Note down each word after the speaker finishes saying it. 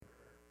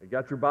You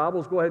got your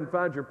Bibles? Go ahead and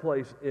find your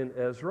place in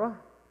Ezra.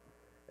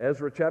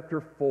 Ezra chapter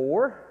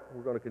 4.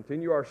 We're going to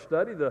continue our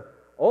study, the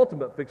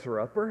ultimate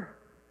fixer-upper.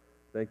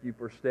 Thank you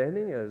for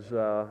standing as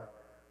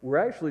we're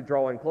actually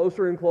drawing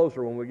closer and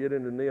closer when we get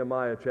into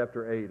Nehemiah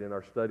chapter 8 in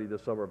our study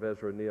this summer of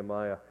Ezra and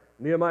Nehemiah.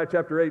 Nehemiah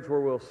chapter 8 is where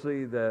we'll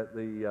see that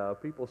the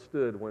people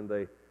stood when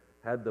they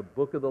had the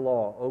book of the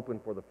law open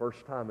for the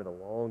first time in a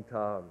long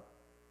time,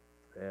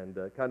 and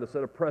kind of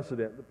set a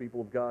precedent the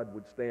people of God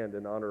would stand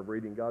in honor of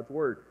reading God's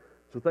Word.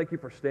 So thank you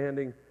for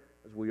standing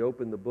as we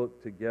open the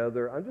book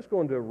together. I'm just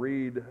going to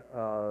read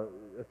a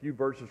few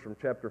verses from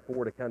chapter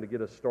 4 to kind of get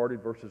us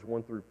started, verses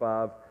 1 through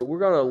 5. We're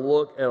going to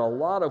look at a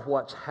lot of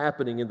what's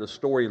happening in the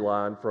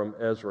storyline from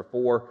Ezra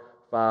 4,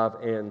 5,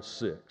 and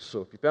 6. So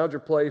if you found your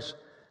place,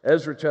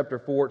 Ezra chapter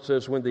 4, it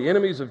says, "When the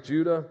enemies of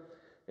Judah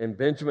and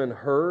Benjamin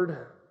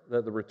heard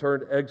that the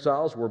returned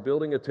exiles were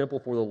building a temple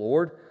for the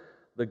Lord,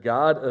 the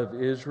God of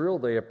Israel,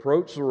 they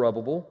approached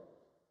Zerubbabel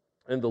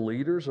and the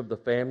leaders of the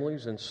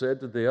families and said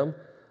to them,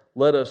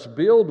 'Let us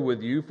build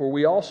with you, for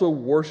we also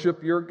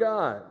worship your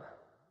God.'"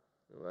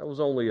 That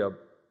was only a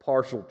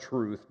partial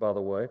truth, by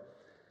the way.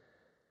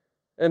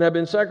 "And have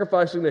been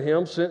sacrificing to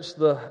him since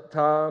the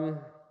time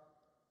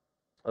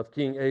of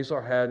King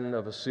Esarhaddon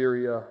of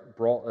Assyria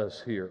brought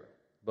us here.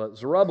 But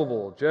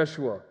Zerubbabel,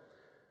 Jeshua,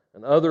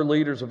 and other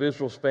leaders of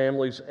Israel's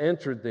families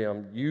answered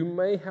them, 'You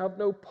may have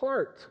no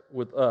part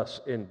with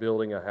us in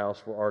building a house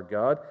for our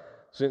God,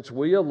 since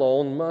we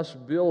alone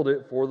must build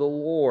it for the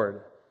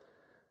Lord.'"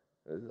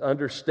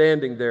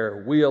 Understanding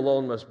there, we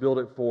alone must build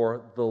it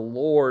for the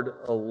Lord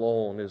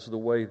alone is the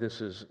way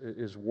this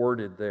is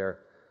worded there.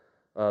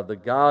 The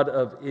God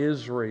of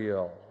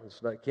Israel.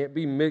 It can't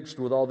be mixed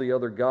with all the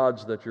other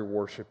gods that you're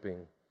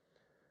worshiping,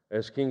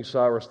 as King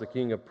Cyrus, the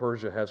king of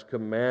Persia, has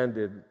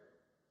commanded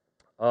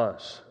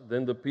us.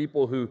 Then the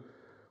people who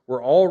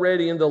were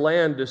already in the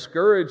land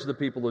discouraged the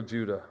people of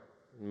Judah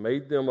and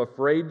made them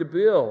afraid to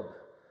build.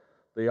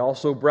 They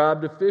also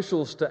bribed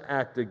officials to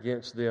act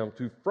against them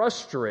to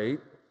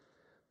frustrate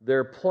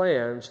their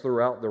plans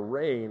throughout the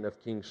reign of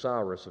King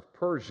Cyrus of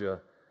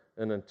Persia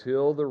and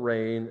until the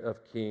reign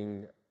of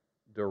King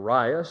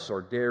Darius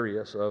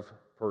of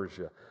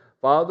Persia.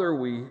 Father,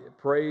 we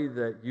pray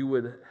that you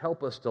would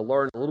help us to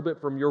learn a little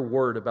bit from your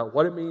word about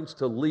what it means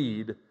to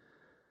lead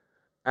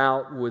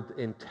out with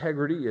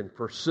integrity and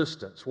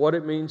persistence, what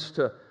it means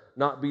to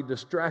not be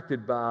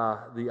distracted by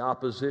the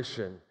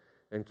opposition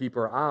and keep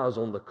our eyes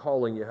on the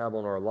calling you have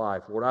on our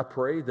life. Lord, I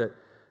pray that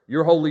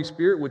your Holy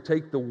Spirit would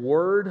take the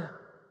word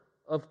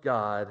of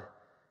God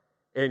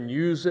and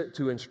use it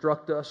to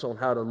instruct us on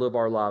how to live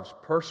our lives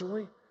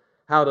personally,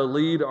 how to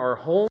lead our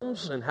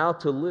homes, and how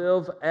to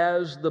live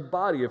as the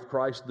body of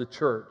Christ, the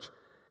church,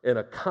 in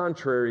a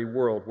contrary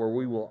world where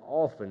we will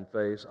often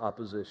face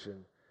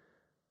opposition.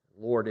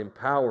 Lord,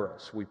 empower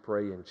us, we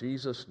pray in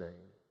Jesus'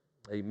 name.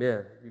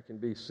 Amen. You can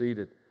be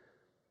seated.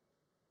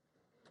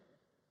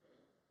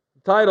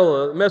 The title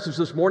of the message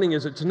this morning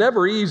is, "It's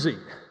Never Easy."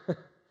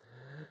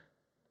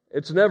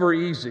 It's never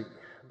easy.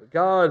 But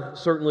God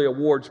certainly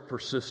awards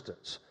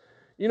persistence.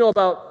 You know,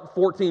 about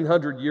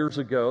 1,400 years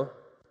ago,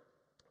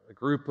 a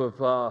group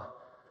of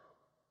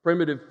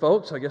primitive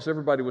folks, I guess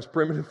everybody was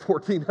primitive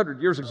 1,400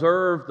 years ago,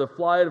 observed the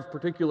flight of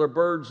particular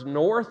birds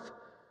north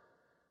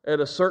at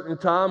a certain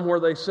time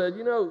where they said,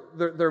 you know,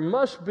 there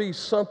must be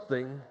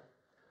something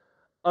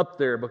up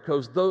there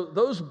because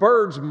those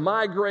birds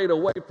migrate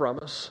away from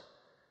us,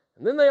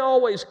 and then they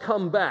always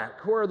come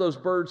back. Where are those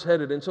birds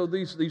headed? And so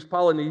these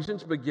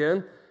Polynesians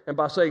began, and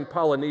by saying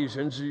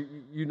Polynesians,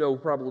 you know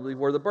probably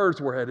where the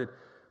birds were headed,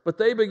 but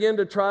they began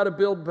to try to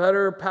build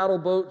better paddle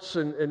boats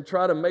and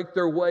try to make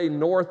their way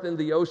north in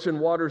the ocean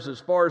waters as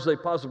far as they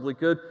possibly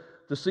could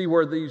to see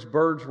where these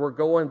birds were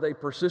going. They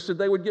persisted.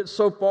 They would get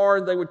so far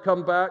and they would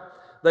come back.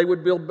 They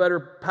would build better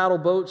paddle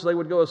boats. They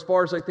would go as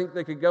far as they think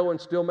they could go and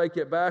still make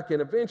it back.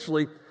 And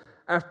eventually,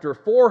 after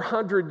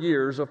 400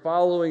 years of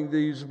following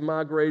these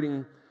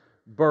migrating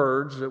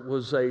birds, it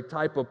was a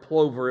type of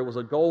plover. It was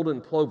a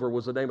golden plover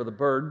was the name of the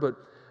bird. But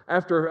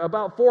after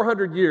about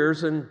 400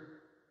 years, and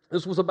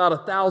this was about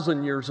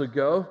 1,000 years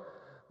ago,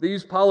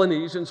 these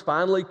Polynesians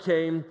finally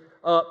came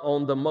up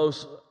on the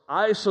most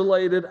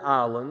isolated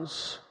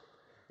islands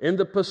in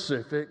the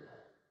Pacific,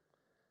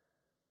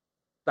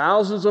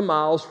 thousands of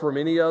miles from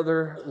any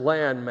other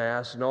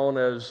landmass known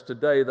as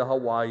today the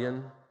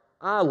Hawaiian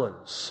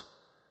Islands.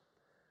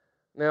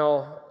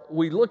 Now,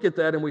 we look at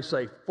that and we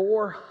say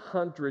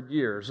 400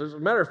 years. As a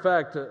matter of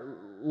fact,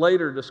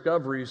 later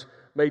discoveries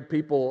made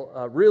people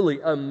really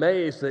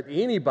amazed that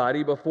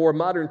anybody before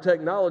modern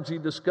technology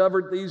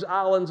discovered these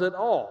islands at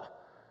all.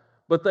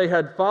 But they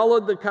had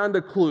followed the kind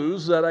of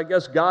clues that I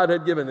guess God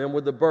had given them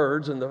with the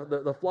birds and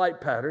the flight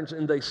patterns,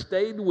 and they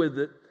stayed with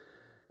it.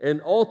 And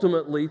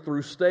ultimately,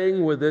 through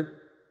staying with it,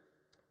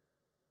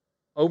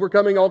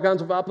 overcoming all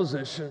kinds of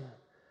opposition,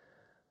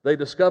 they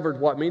discovered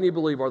what many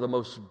believe are the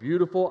most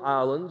beautiful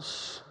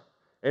islands.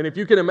 And if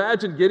you can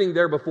imagine getting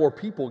there before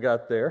people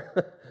got there,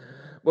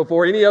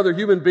 before any other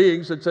human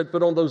beings had set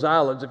foot on those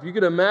islands, if you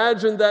could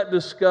imagine that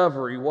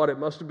discovery, what it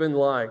must have been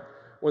like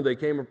when they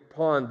came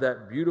upon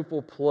that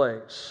beautiful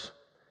place.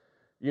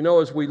 You know,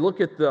 as we look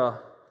at the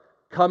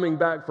coming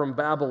back from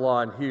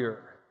Babylon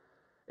here,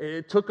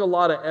 it took a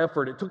lot of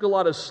effort. It took a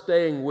lot of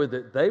staying with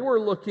it. They were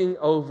looking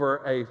over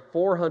a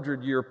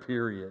 400-year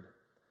period.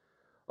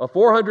 A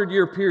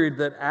 400-year period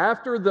that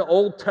after the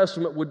Old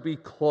Testament would be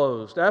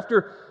closed,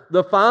 after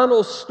the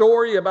final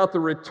story about the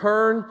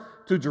return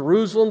to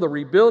Jerusalem, the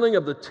rebuilding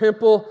of the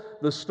temple,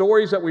 the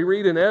stories that we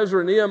read in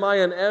Ezra,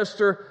 Nehemiah, and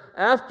Esther,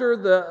 after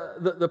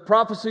the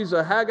prophecies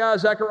of Haggai,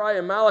 Zechariah,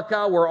 and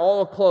Malachi were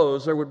all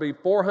closed, there would be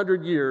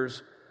 400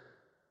 years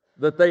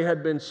that they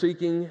had been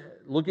seeking,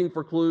 looking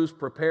for clues,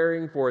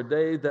 preparing for a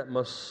day that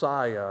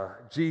Messiah,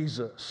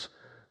 Jesus,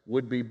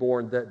 would be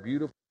born. That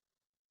beautiful,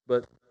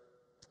 but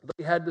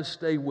they had to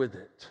stay with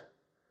it.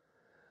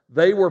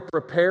 They were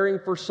preparing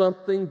for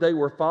something. They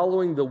were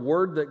following the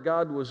word that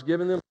God was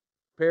giving them,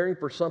 preparing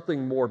for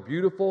something more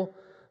beautiful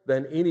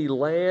than any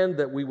land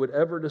that we would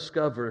ever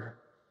discover.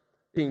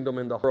 Kingdom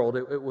in the world.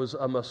 It was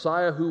a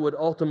Messiah who would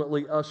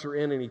ultimately usher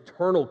in an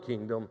eternal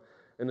kingdom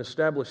and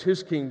establish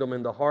His kingdom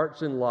in the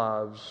hearts and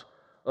lives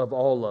of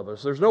all of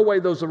us. There's no way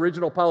those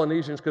original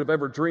Polynesians could have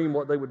ever dreamed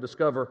what they would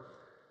discover.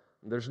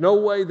 There's no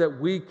way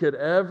that we could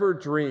ever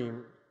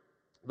dream.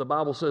 The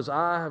Bible says,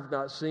 "I have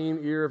not seen,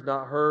 ear have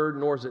not heard,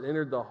 nor has it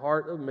entered the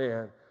heart of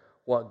man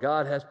what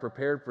God has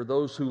prepared for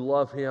those who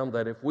love Him,"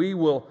 that if we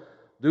will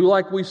do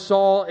like we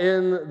saw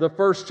in the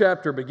first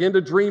chapter, begin to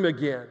dream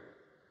again,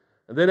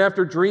 and then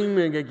after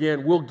dreaming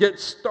again, we'll get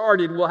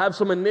started, we'll have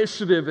some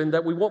initiative, and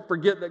that we won't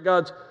forget that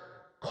God's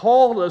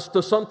called us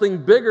to something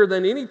bigger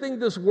than anything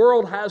this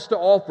world has to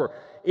offer.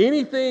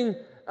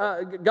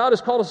 God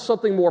has called us to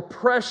something more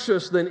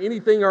precious than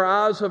anything our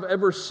eyes have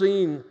ever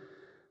seen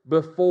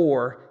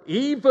before,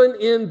 even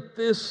in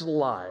this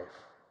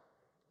life,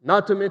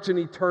 not to mention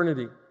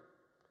eternity.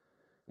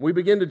 We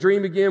begin to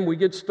dream again, we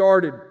get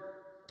started.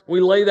 We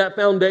lay that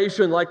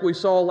foundation like we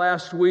saw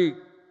last week.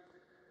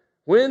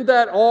 When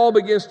that all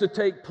begins to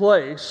take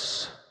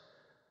place,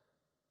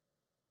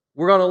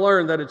 we're going to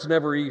learn that it's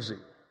never easy.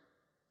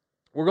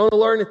 We're going to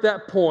learn at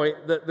that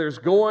point that there's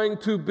going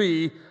to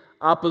be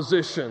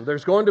opposition.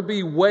 There's going to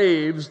be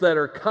waves that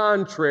are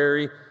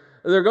contrary.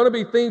 There are going to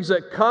be things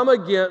that come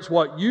against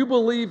what you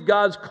believe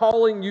God's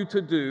calling you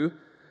to do.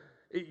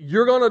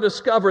 You're going to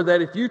discover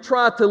that if you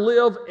try to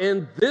live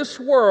in this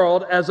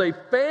world as a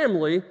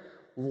family,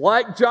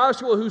 like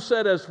Joshua, who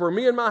said, "As for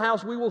me and my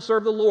house, we will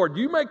serve the Lord."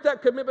 You make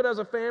that commitment as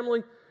a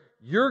family,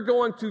 you're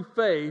going to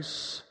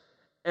face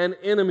an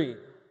enemy.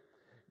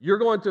 You're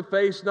going to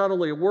face not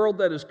only a world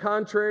that is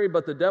contrary,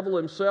 but the devil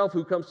himself,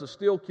 who comes to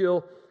steal,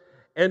 kill,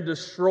 and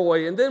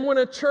destroy. And then when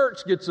a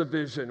church gets a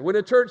vision, when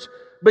a church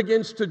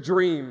begins to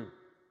dream,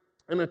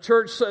 and a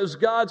church says,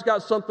 "God's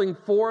got something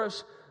for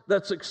us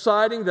that's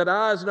exciting, that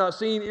eyes not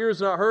seen, ears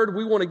not heard,"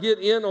 we want to get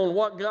in on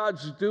what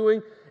God's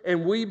doing,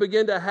 and we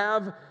begin to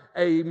have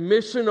a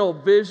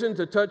missional vision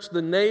to touch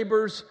the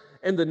neighbors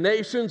and the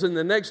nations and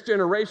the next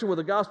generation with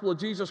the gospel of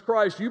Jesus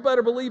Christ. You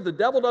better believe the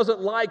devil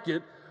doesn't like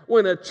it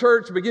when a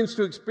church begins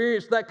to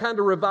experience that kind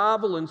of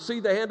revival and see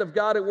the hand of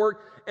God at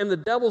work, and the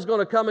devil's going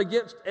to come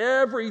against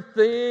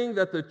everything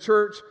that the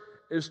church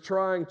is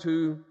trying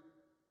to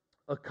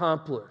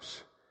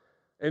accomplish.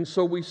 And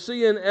so we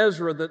see in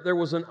Ezra that there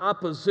was an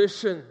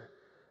opposition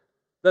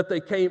that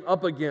they came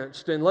up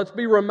against. And let's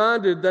be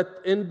reminded that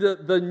in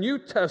the New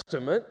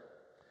Testament,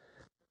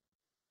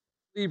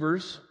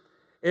 believers,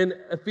 in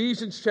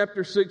Ephesians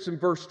chapter 6 and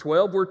verse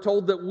 12, we're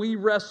told that we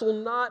wrestle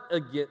not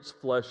against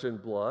flesh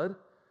and blood,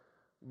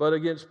 but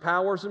against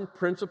powers and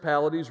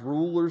principalities,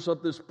 rulers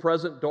of this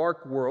present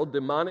dark world,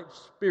 demonic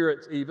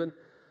spirits even.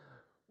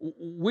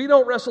 We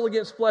don't wrestle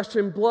against flesh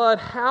and blood.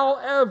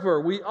 However,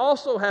 we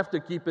also have to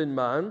keep in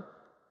mind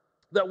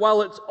that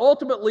while it's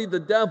ultimately the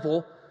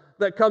devil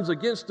that comes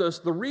against us,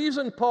 the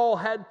reason Paul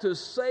had to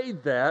say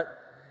that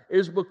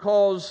is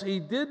because he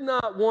did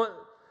not want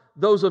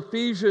those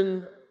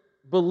Ephesian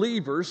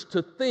believers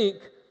to think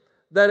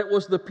that it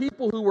was the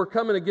people who were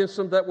coming against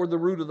them that were the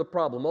root of the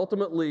problem.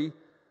 Ultimately,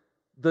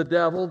 the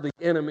devil, the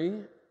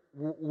enemy,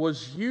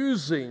 was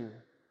using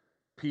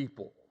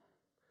people.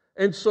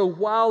 And so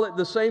while at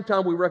the same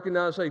time we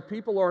recognize, hey,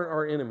 people aren't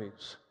our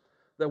enemies,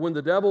 that when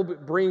the devil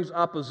brings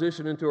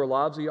opposition into our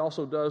lives, he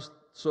also does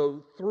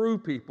so through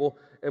people,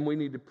 and we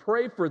need to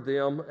pray for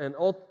them and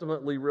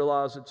ultimately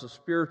realize it's a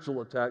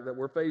spiritual attack that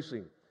we're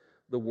facing.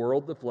 The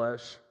world, the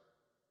flesh,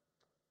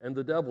 and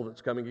the devil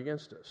that's coming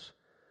against us.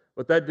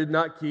 But that did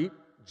not keep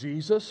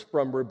Jesus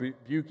from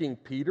rebuking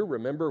Peter.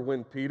 Remember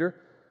when Peter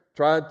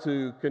tried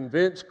to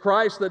convince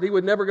Christ that he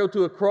would never go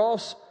to a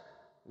cross?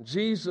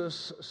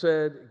 Jesus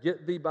said,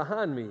 "Get thee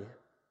behind me,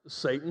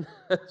 Satan."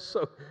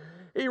 So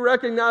he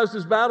recognized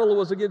his battle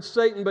was against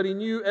Satan, but he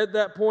knew at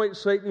that point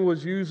Satan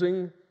was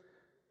using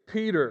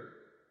Peter.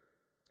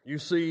 You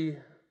see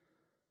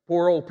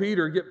poor old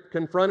Peter get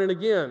confronted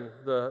again.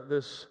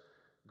 This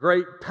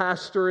great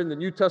pastor in the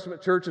New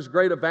Testament church, this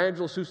great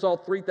evangelist who saw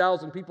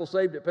 3,000 people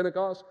saved at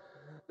Pentecost.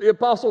 The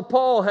Apostle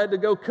Paul had to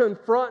go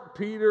confront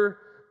Peter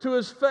to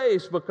his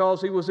face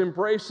because he was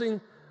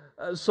embracing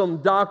some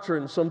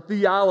doctrine, some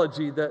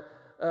theology that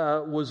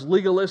was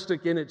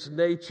legalistic in its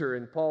nature.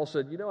 And Paul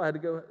said, I had to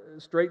go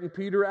straighten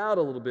Peter out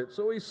a little bit.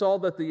 So he saw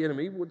that the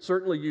enemy would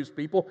certainly use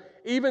people,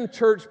 even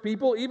church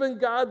people, even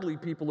godly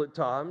people at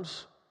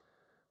times,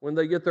 when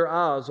they get their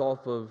eyes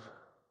off of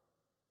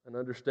an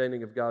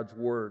understanding of God's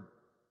Word.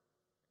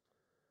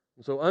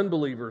 And so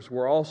unbelievers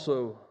were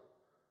also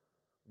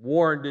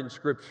warned in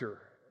Scripture,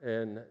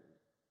 and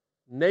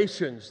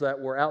nations that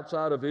were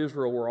outside of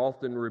Israel were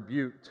often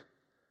rebuked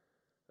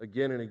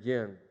again and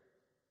again.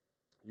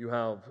 You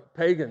have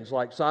pagans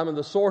like Simon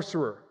the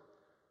sorcerer,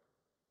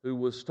 who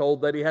was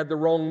told that he had the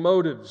wrong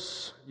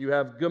motives. You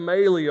have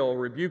Gamaliel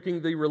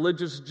rebuking the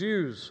religious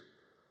Jews,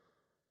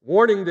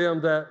 warning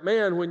them that,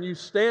 man, when you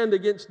stand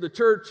against the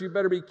church, you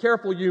better be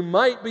careful. You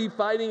might be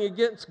fighting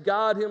against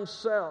God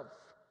Himself.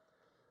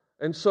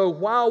 And so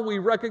while we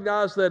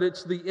recognize that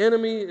it's the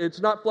enemy,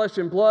 it's not flesh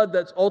and blood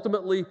that's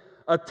ultimately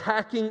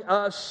attacking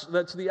us,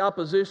 that's the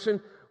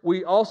opposition,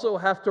 we also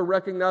have to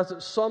recognize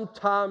that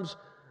sometimes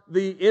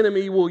the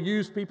enemy will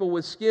use people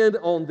with skin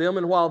on them,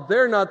 and while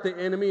they're not the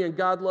enemy and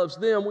God loves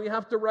them, we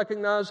have to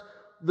recognize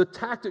the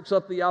tactics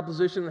of the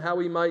opposition and how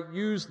we might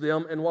use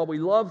them, and while we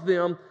love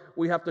them,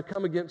 we have to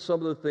come against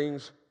some of the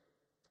things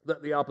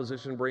that the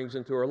opposition brings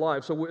into our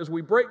life. So as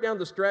we break down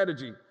the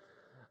strategy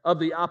of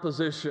the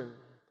opposition,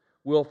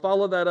 we'll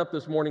follow that up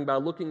this morning by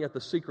looking at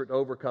the secret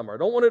overcomer. I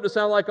don't want it to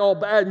sound like all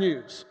bad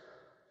news.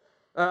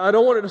 I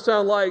don't want it to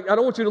sound like, I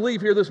don't want you to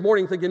leave here this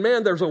morning thinking,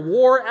 man, there's a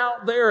war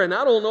out there, and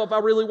I don't know if I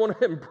really want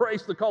to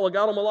embrace the call of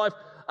God on my life.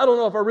 I don't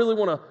know if I really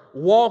want to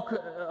walk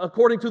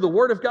according to the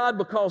Word of God,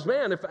 because,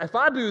 man, if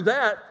I do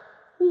that,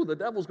 the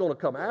devil's going to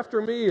come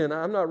after me, and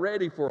I'm not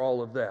ready for all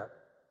of that.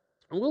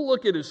 And we'll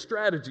look at his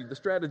strategy, the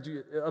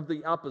strategy of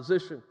the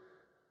opposition,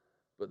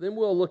 but then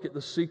we'll look at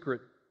the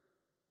secret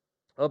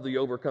of the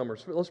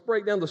overcomers. Let's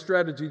break down the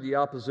strategy of the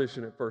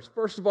opposition at first.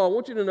 First of all, I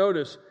want you to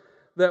notice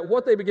that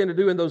what they begin to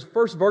do in those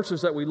first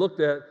verses that we looked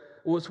at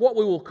was what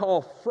we will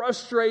call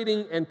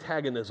frustrating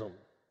antagonism.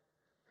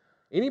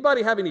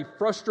 Anybody have any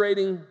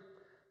frustrating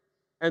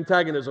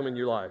antagonism in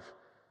your life?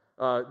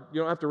 You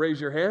don't have to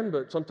raise your hand,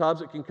 but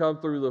sometimes it can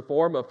come through the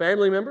form of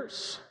family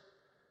members.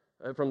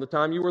 From the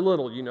time you were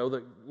little, you know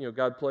that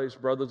God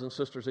placed brothers and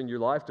sisters in your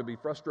life to be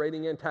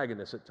frustrating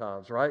antagonists at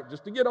times, right?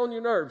 Just to get on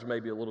your nerves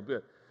maybe a little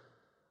bit.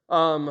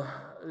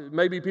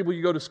 Maybe people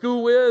you go to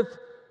school with.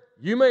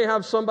 You may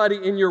have somebody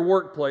in your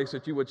workplace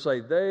that you would say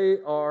they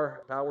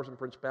are powers and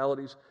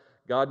principalities.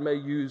 God may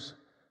use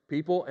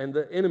people, and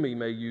the enemy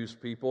may use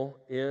people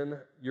in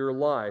your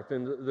life.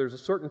 And there's a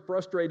certain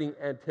frustrating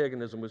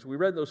antagonism. As we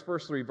read those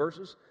first three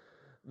verses,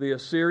 the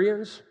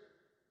Assyrians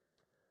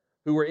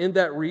who were in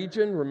that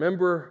region,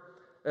 remember,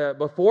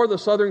 before the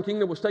southern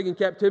kingdom was taken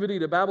captivity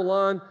to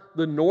Babylon,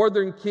 the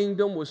northern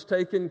kingdom was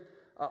taken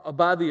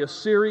by the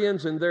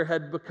Assyrians, and there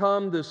had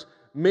become this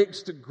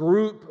mixed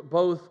group,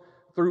 both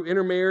through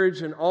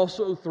intermarriage and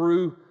also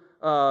through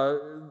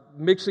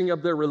mixing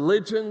of their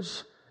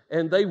religions.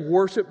 And they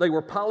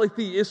were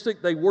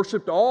polytheistic, they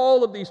worshiped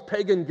all of these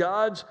pagan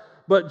gods,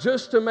 but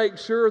just to make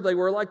sure, they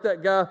were like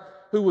that guy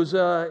who was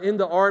in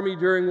the army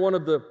during one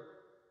of the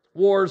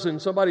wars,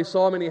 and somebody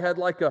saw him, and he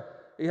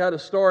had a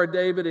Star of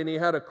David, and he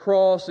had a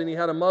cross, and he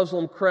had a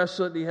Muslim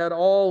crescent, he had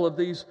all of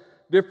these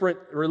different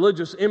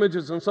religious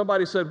images, and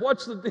somebody said,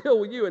 "What's the deal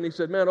with you?" And he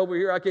said, "Man, over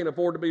here I can't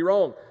afford to be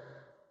wrong."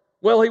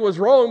 Well, he was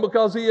wrong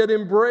because he had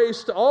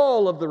embraced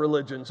all of the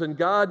religions, and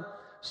God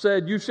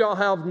said, "You shall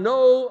have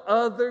no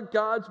other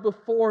gods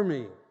before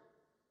me."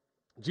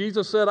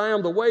 Jesus said, "I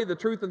am the way, the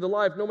truth, and the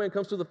life. No man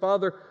comes to the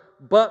Father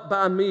but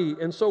by me."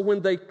 And so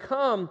when they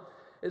come,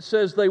 it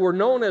says they were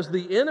known as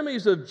the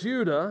enemies of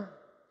Judah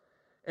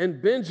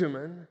and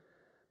Benjamin,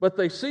 but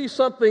they see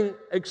something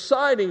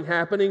exciting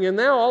happening, and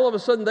now all of a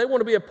sudden they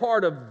want to be a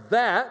part of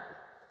that,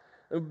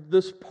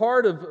 this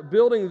part of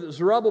building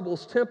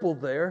Zerubbabel's temple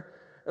there.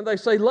 And they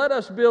say, "Let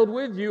us build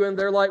with you." And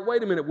they're like,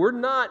 "Wait a minute, we're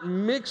not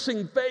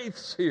mixing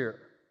faiths here.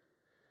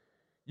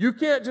 You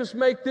can't just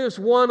make this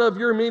one of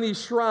your many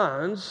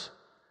shrines.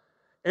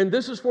 And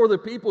this is for the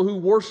people who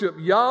worship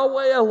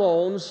Yahweh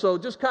alone, so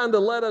just kind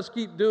of let us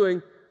keep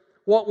doing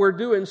what we're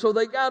doing." So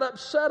they got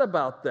upset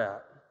about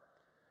that.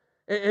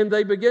 And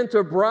they begin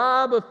to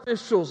bribe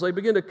officials. They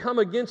begin to come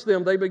against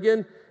them. They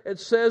begin, it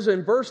says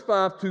in verse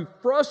 5, to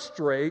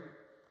frustrate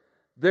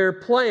their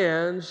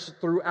plans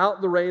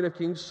throughout the reign of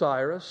King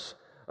Cyrus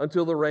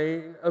until the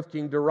reign of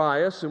King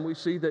Darius. And we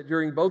see that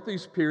during both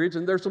these periods,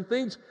 and there's some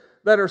things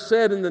that are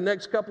said in the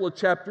next couple of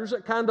chapters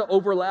that kind of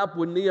overlap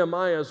with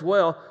Nehemiah as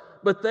well,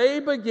 but they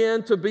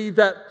begin to be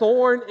that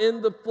thorn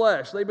in the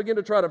flesh. They begin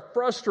to try to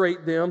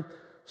frustrate them,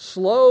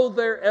 slow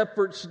their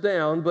efforts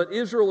down, but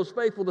Israel was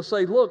faithful to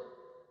say, "Look,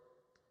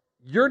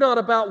 you're not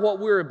about what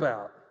we're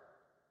about.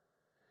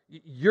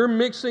 Your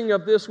mixing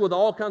of this with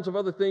all kinds of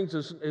other things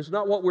is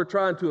not what we're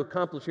trying to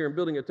accomplish here in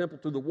building a temple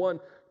to the one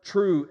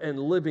true and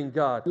living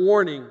God."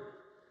 Warning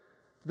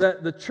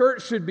that the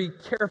church should be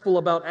careful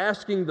about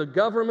asking the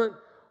government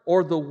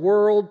or the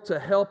world to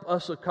help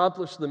us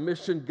accomplish the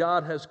mission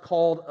God has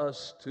called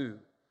us to.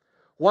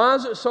 Why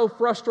is it so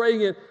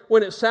frustrating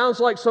when it sounds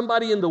like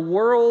somebody in the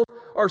world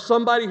or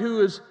somebody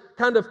who is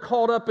kind of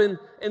caught up in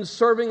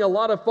serving a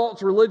lot of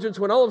false religions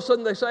when all of a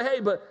sudden they say, hey,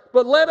 but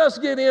let us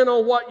get in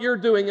on what you're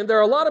doing. And there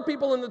are a lot of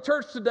people in the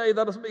church today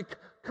that'll say,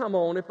 come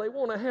on, if they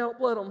want to help,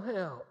 let them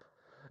help.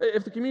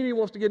 If the community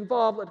wants to get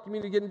involved, let the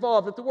community get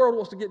involved. If the world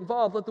wants to get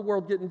involved, let the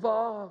world get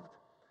involved.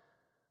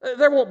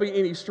 There won't be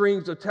any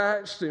strings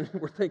attached. And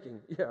we're thinking,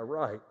 yeah,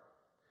 right.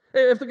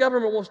 If the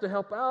government wants to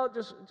help out,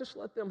 just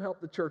let them help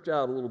the church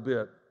out a little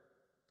bit.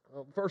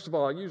 First of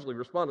all, I usually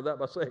respond to that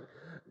by saying,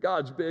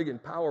 God's big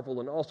and powerful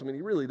and awesome, and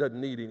He really doesn't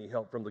need any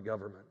help from the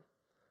government.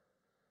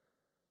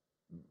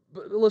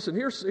 But listen,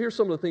 here's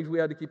some of the things we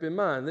had to keep in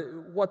mind.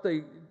 What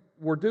they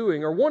were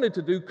doing or wanted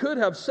to do could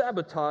have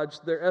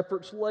sabotaged their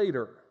efforts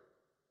later.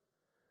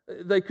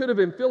 They could have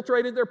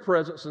infiltrated their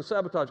presence and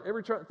sabotaged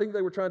everything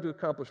they were trying to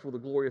accomplish for the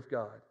glory of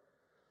God.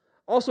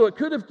 Also, it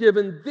could have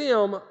given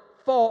them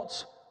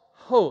false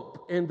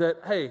hope in that,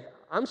 hey,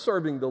 I'm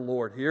serving the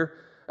Lord here.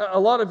 A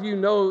lot of you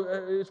know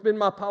it's been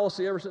my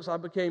policy ever since I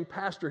became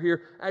pastor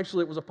here.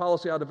 Actually, it was a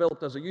policy I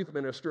developed as a youth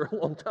minister a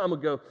long time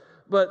ago.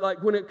 But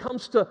like when it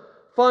comes to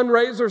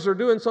fundraisers or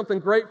doing something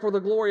great for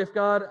the glory of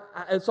God,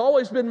 it's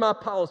always been my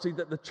policy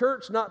that the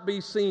church not be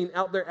seen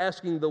out there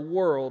asking the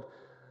world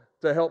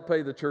to help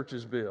pay the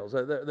church's bills.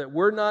 That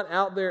we're not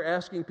out there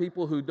asking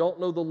people who don't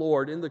know the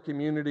Lord in the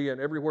community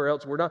and everywhere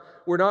else.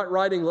 We're not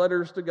writing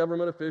letters to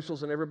government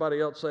officials and everybody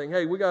else saying,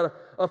 hey, we got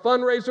a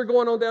fundraiser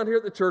going on down here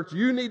at the church.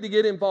 You need to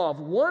get involved.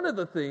 One of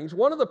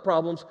the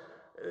problems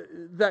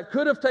that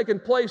could have taken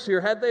place here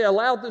had they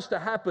allowed this to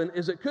happen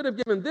is it could have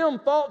given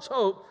them false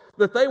hope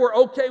that they were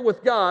okay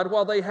with God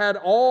while they had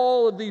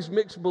all of these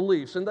mixed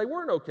beliefs, and they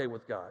weren't okay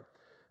with God.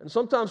 And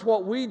sometimes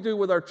what we do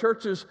with our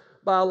churches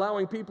by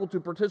allowing people to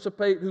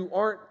participate who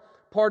aren't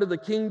part of the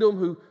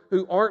kingdom,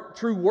 who aren't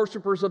true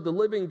worshipers of the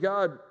living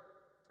God,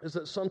 is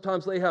that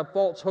sometimes they have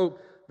false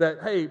hope that,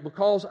 hey,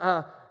 because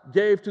I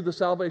gave to the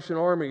Salvation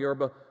Army or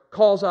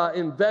because I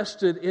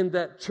invested in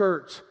that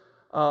church,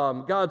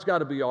 God's got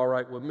to be all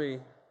right with me.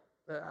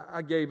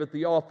 I gave at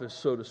the office,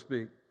 so to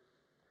speak.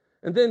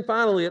 And then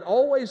finally, it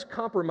always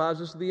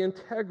compromises the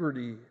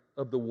integrity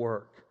of the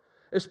work,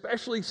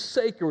 especially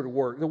sacred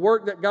work, the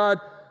work that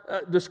God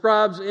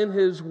describes in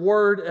His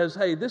Word as,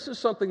 hey, this is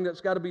something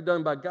that's got to be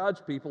done by God's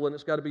people, and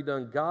it's got to be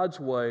done God's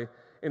way,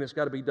 and it's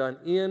got to be done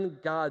in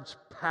God's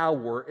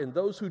power. And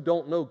those who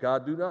don't know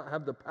God do not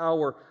have the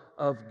power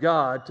of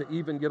God to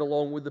even get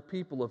along with the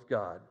people of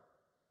God.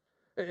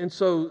 And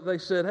so they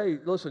said, hey,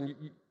 listen,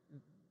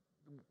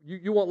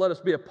 you won't let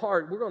us be a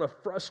part. We're going to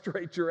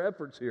frustrate your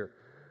efforts here.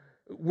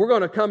 We're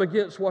going to come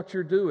against what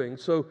you're doing.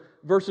 So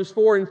verses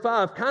 4 and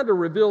 5 kind of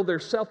reveal their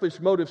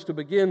selfish motives to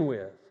begin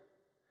with.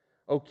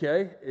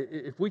 Okay,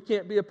 if we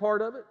can't be a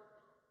part of it,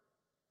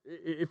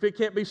 if it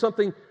can't be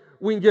something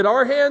we can get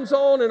our hands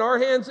on and our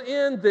hands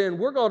in, then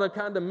we're going to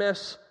kind of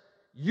mess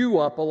you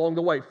up along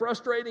the way.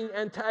 Frustrating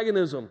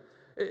antagonism.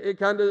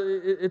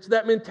 It's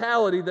that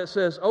mentality that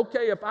says,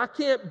 okay, if I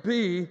can't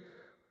be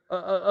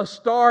a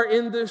star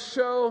in this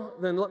show,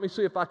 then let me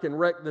see if I can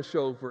wreck the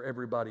show for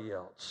everybody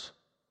else.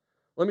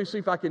 Let me see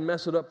if I can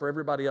mess it up for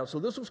everybody else. So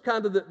this was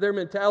kind of their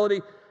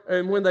mentality.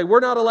 And when they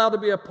were not allowed to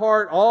be a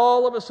part,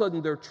 all of a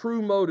sudden their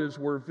true motives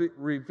were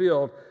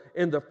revealed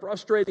in the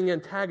frustrating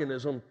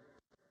antagonism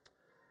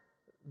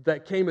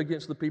that came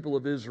against the people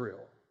of Israel.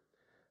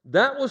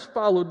 That was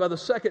followed by the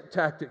second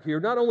tactic here,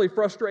 not only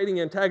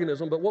frustrating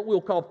antagonism, but what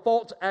we'll call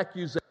false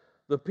accusation.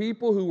 The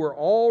people who were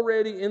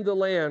already in the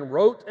land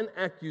wrote an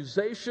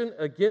accusation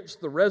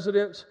against the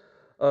residents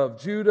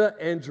of Judah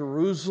and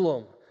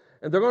Jerusalem.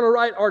 And they're going to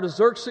write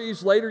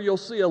Artaxerxes. Later you'll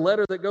see a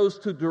letter that goes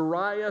to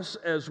Darius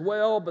as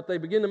well. But they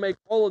begin to make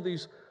all of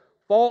these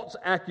false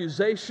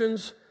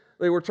accusations.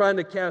 They were trying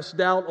to cast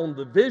doubt on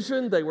the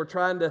vision. They were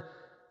trying to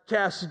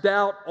cast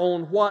doubt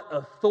on what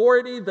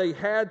authority they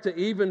had to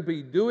even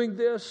be doing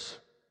this.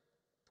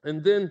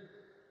 And then,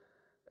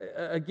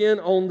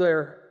 again, on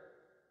their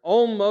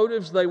own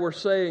motives, they were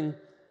saying,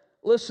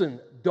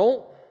 listen,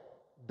 don't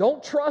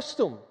trust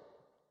them.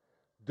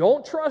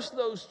 Don't trust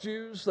those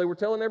Jews. They were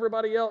telling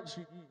everybody else,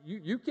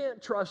 you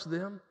can't trust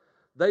them.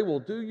 They will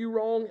do you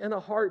wrong in a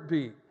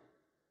heartbeat.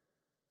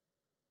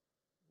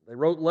 They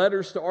wrote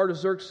letters to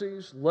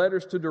Artaxerxes,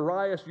 letters to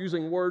Darius,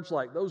 using words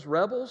like, those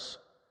rebels,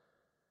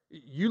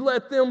 you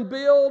let them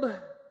build,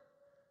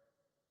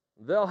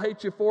 they'll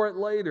hate you for it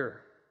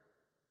later.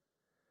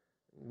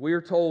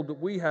 We're told that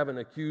we have an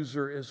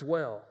accuser as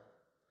well.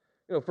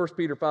 1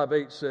 Peter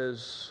 5:8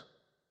 says,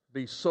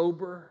 be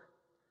sober,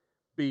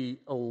 be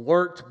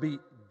alert, be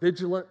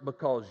vigilant,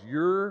 because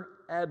your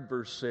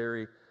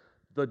adversary,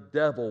 the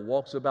devil,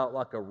 walks about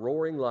like a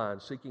roaring lion,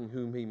 seeking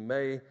whom he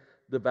may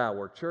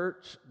devour.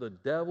 Church, the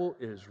devil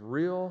is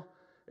real,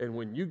 and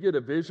when you get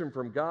a vision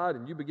from God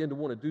and you begin to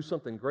want to do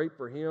something great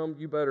for him,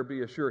 you better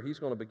be assured he's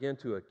going to begin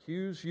to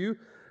accuse you.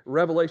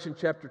 Revelation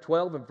chapter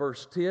 12 and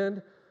verse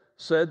 10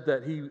 said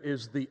that he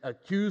is the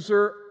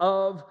accuser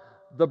of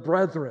the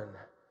brethren.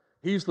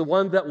 He's the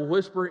one that will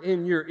whisper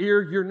in your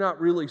ear, you're not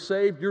really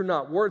saved, you're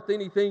not worth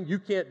anything, you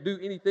can't do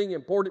anything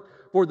important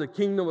for the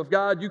kingdom of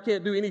God, you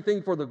can't do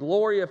anything for the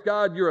glory of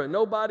God, you're a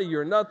nobody,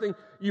 you're nothing,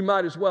 you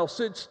might as well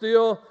sit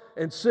still,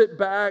 and sit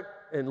back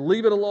and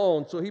leave it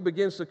alone. So he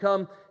begins to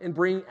come and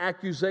bring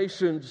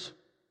accusations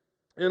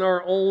in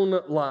our own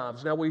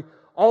lives. Now we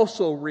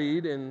also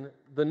read in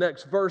the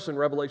next verse in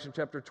Revelation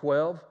chapter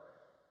 12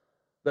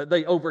 that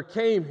they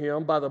overcame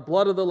him by the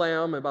blood of the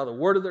Lamb and by the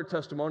word of their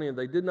testimony, and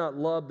they did not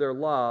love their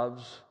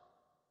lives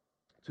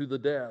to the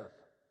death.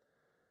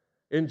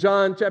 In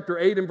John chapter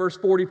 8 and verse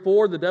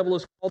 44, the devil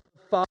is called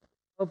the father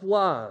of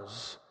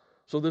lies.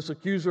 So this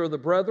accuser of the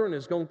brethren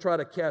is going to try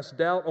to cast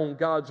doubt on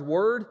God's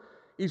word.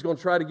 He's going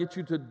to try to get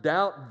you to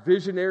doubt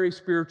visionary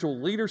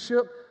spiritual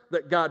leadership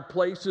that God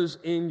places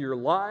in your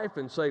life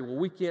and say, well,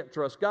 we can't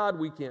trust God,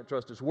 we can't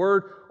trust His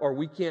word, or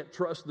we can't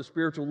trust the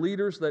spiritual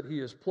leaders that He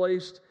has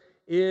placed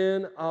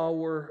in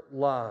our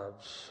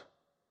lives.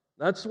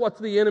 That's what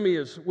the enemy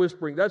is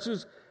whispering. That's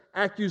his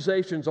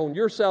accusations on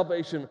your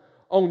salvation,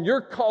 on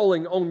your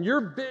calling, on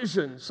your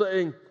vision,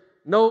 saying,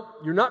 nope,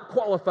 you're not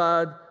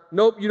qualified.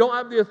 Nope, you don't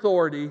have the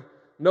authority.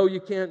 No,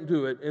 you can't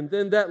do it. And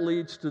then that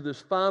leads to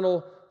this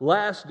final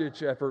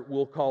last-ditch effort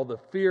we'll call the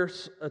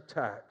fierce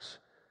attacks.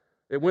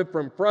 It went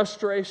from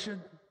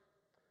frustration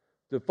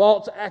to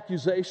false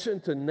accusation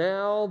to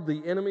now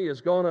the enemy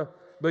is going to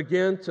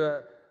begin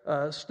to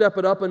step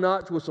it up a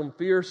notch with some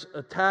fierce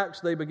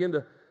attacks. They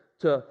begin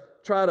to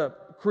try to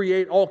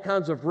create all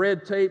kinds of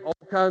red tape,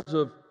 all kinds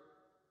of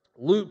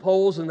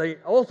loopholes, and they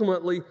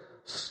ultimately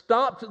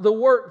stopped the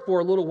work for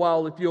a little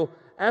while. If you'll,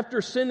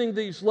 after sending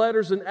these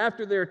letters and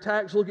after their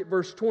attacks, look at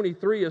verse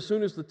 23. As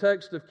soon as the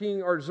text of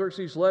King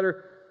Artaxerxes'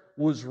 letter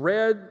was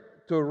read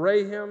to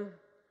Raham,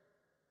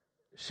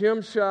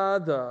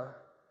 Shimshai, the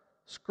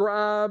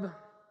scribe,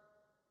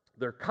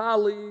 their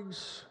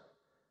colleagues,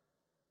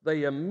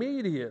 they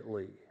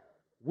immediately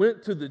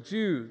went to the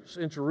Jews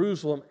in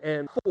Jerusalem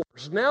and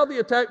forced. Now the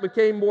attack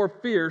became more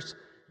fierce.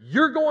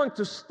 You're going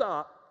to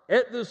stop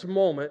at this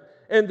moment.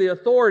 And the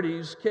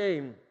authorities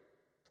came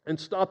and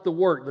stopped the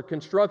work. The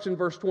construction,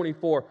 verse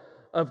 24,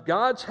 of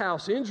God's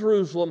house in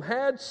Jerusalem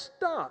had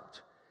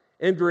stopped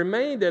and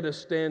remained at a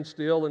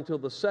standstill until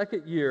the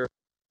second year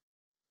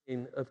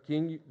of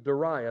King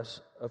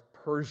Darius of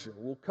Persia.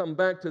 We'll come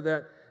back to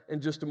that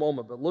in just a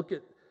moment. But look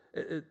at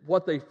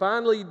what they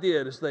finally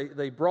did is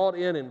they brought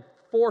in and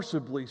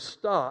forcibly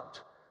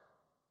stopped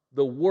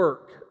the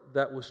work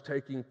that was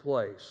taking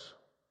place.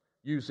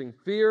 Using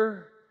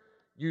fear,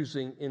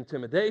 using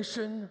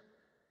intimidation,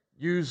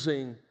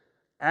 using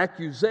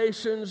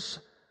accusations,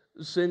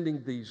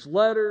 sending these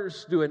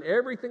letters, doing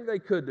everything they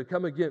could to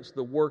come against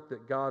the work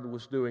that God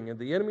was doing. And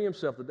the enemy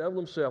himself, the devil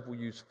himself, will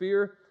use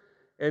fear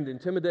and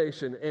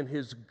intimidation. And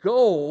his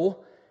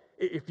goal,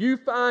 if you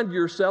find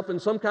yourself in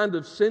some kind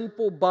of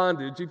sinful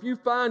bondage, if you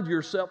find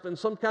yourself in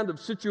some kind of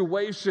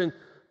situation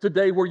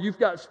today where you've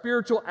got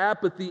spiritual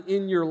apathy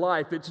in your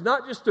life, it's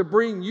not just to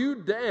bring you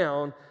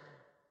down.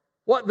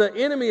 What the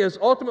enemy is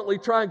ultimately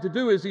trying to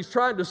do is he's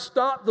trying to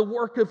stop the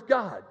work of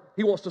God.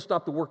 He wants to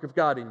stop the work of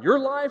God in your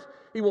life.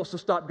 He wants to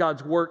stop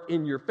God's work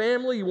in your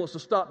family. He wants to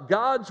stop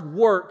God's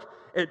work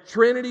at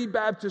Trinity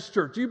Baptist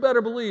Church. You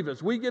better believe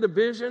as we get a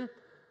vision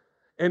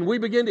and we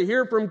begin to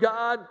hear from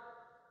God,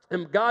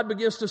 and God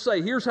begins to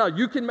say, here's how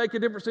you can make a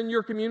difference in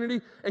your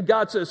community. And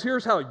God says,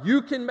 here's how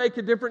you can make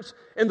a difference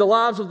in the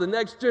lives of the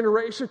next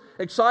generation.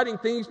 Exciting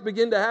things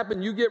begin to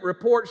happen. You get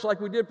reports like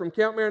we did from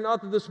Camp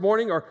Maranatha this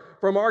morning or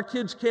from our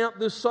kids' camp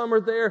this summer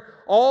there.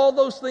 All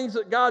those things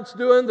that God's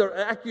doing, the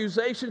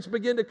accusations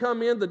begin to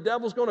come in. The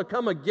devil's going to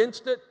come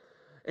against it.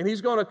 And he's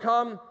going to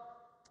come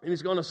and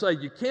he's going to say,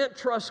 you can't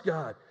trust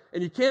God.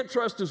 And you can't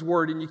trust His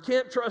Word. And you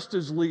can't trust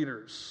His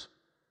leaders.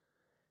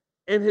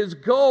 And his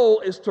goal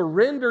is to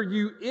render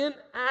you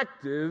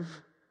inactive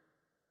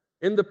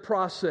in the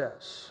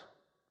process.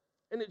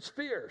 And it's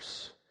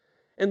fierce.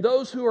 And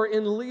those who are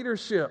in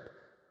leadership,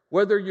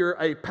 whether you're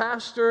a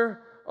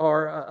pastor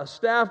or a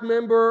staff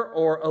member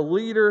or a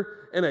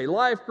leader in a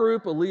life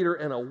group, a leader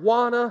in a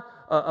WANA,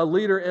 a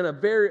leader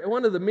in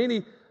one of the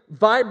many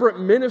vibrant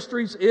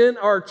ministries in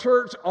our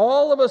church,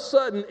 all of a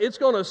sudden it's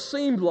going to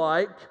seem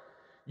like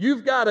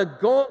you've got a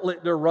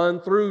gauntlet to run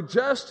through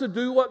just to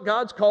do what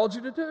God's called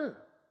you to do.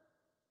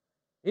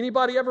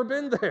 Anybody ever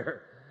been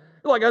there?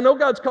 Like, I know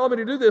God's called me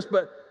to do this,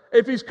 but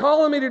if He's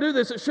calling me to do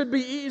this, it should be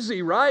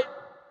easy, right?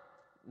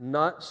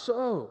 Not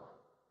so.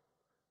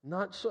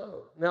 Not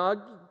so. Now, I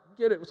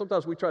get it.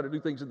 Sometimes we try to do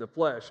things in the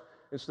flesh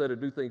instead of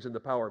do things in the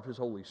power of His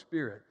Holy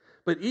Spirit.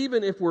 But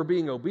even if we're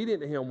being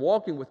obedient to Him,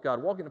 walking with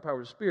God, walking in the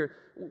power of the Spirit,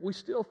 we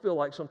still feel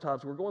like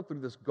sometimes we're going through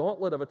this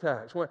gauntlet of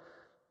attacks.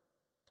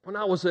 When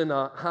I was in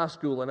high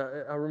school, and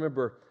I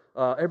remember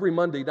every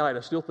Monday night,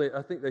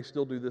 I think they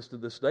still do this to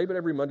this day, but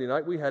every Monday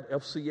night we had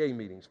FCA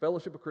meetings,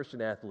 Fellowship of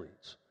Christian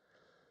Athletes.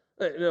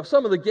 Now,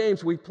 some of the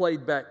games we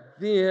played back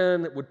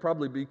then would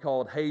probably be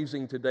called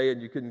hazing today,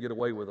 and you couldn't get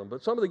away with them.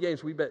 But some of the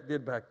games we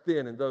did back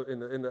then in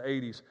the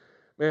 80s,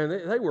 man,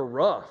 they were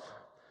rough.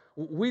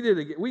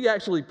 We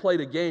actually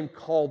played a game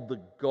called the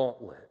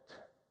Gauntlet.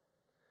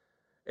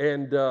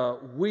 And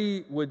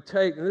we would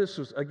take, and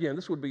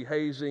this would be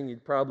hazing.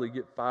 You'd probably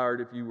get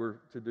fired if you were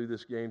to do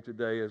this game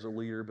today as a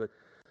leader, but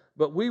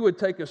But we would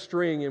take a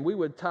string and we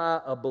would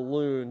tie a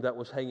balloon that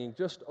was hanging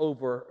just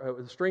over,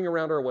 the string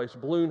around our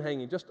waist, balloon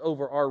hanging just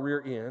over our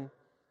rear end.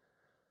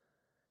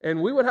 And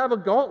we would have a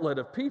gauntlet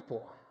of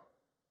people,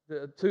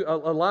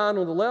 a line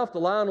on the left, a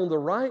line on the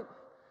right,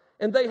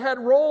 and they had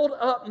rolled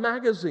up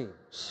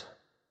magazines.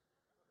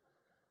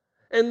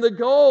 And the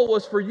goal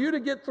was for you to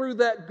get through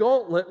that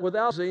gauntlet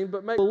without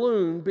but make the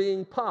balloon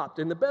being popped.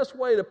 And the best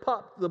way to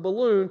pop the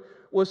balloon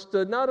was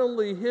to not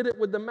only hit it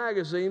with the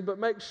magazine, but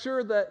make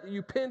sure that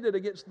you pinned it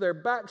against their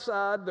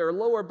backside, their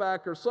lower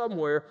back, or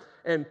somewhere,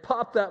 and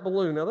pop that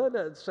balloon. Now, that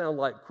doesn't sound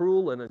like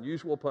cruel and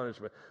unusual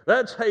punishment.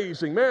 That's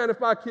hazing. Man, if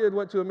my kid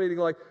went to a meeting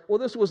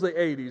this was the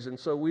 80s, and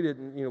so we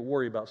didn't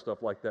worry about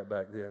stuff like that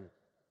back then.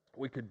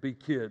 We could be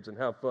kids and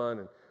have fun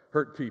and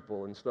hurt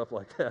people and stuff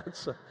like that.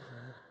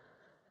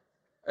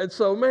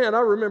 So, man,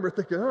 I remember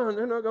thinking,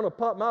 they're not going to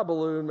pop my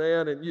balloon,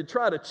 man. And you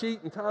try to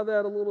cheat and tie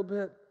that a little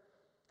bit,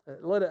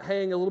 let it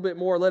hang a little bit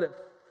more, let it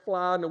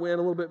fly in the wind a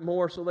little bit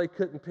more so they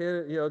couldn't pin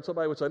it. And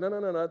somebody would say, no,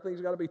 that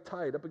thing's got to be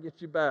tight up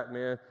against your back,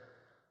 man.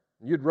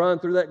 And you'd run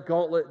through that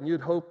gauntlet and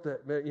you'd hope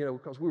that,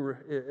 because we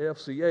were at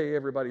FCA,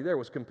 everybody there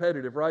was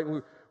competitive, right? And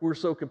we were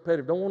so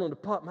competitive. Don't want them to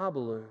pop my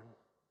balloon.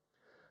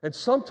 And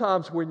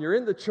sometimes when you're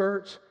in the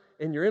church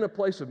and you're in a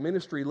place of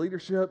ministry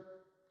leadership,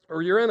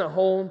 or you're in a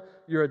home,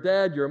 you're a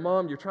dad, you're a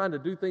mom, you're trying to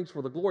do things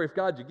for the glory of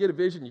God, you get a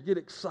vision, you get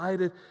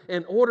excited.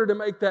 In order to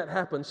make that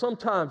happen,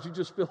 sometimes you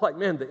just feel like,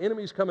 man, the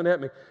enemy's coming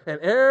at me, and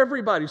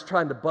everybody's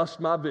trying to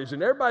bust my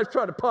vision. Everybody's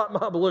trying to pop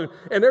my balloon,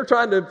 and they're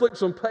trying to inflict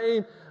some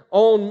pain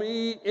on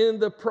me in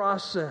the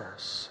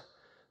process.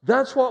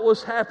 That's what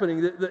was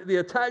happening. The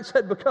attacks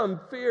had become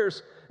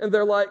fierce, and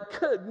they're like,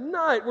 good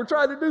night, we're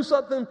trying to do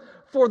something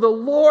for the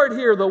Lord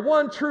here, the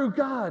one true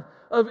God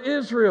of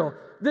Israel.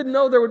 Didn't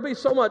know there would be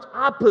so much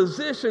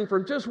opposition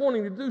from just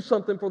wanting to do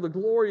something for the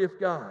glory of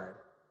God.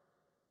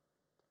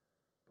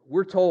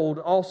 We're told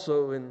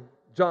also in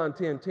John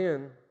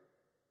 10:10,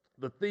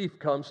 the thief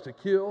comes to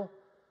kill,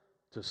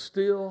 to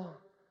steal,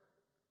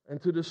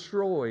 and to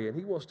destroy. And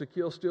he wants to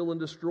kill, steal, and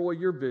destroy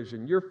your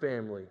vision, your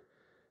family.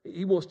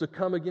 He wants to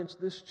come against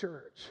this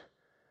church.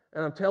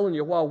 And I'm telling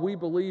you, while we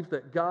believe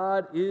that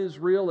God is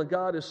real and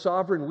God is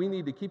sovereign, we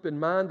need to keep in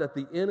mind that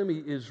the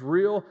enemy is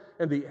real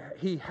and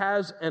he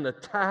has an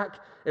attack,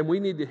 and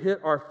we need to hit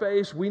our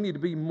face. We need to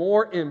be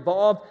more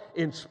involved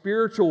in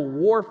spiritual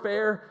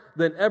warfare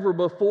than ever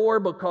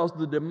before, because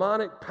the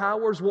demonic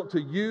powers want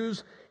to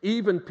use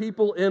even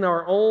people in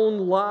our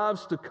own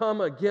lives to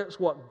come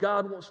against what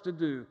God wants to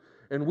do.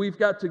 And we've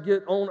got to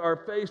get on our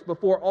face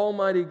before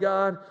Almighty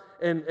God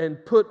and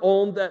put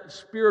on that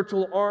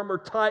spiritual armor,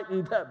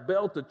 tighten that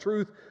belt of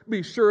truth,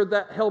 be sure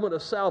that helmet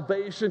of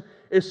salvation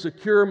is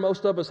secure.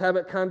 Most of us have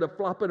it kind of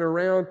flopping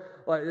around,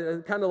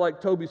 kind of like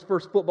Toby's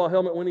first football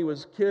helmet when he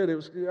was a kid.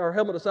 Our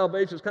helmet of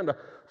salvation is kind of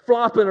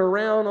flopping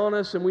around on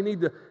us, and we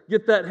need to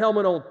get that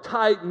helmet on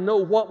tight and know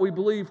what we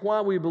believe,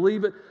 why we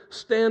believe it,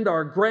 stand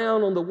our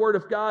ground on the Word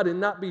of God and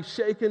not be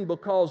shaken,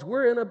 because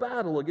we're in a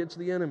battle against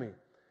the enemy.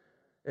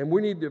 And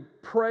we need to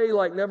pray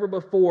like never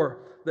before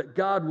that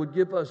God would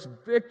give us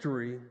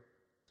victory,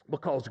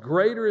 because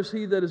greater is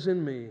He that is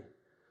in me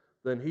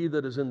than he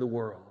that is in the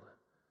world.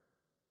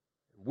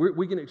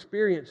 We can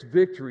experience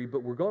victory,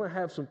 but we're going to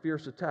have some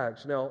fierce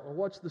attacks. Now,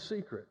 what's the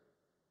secret?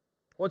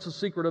 What's the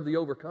secret of the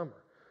overcomer?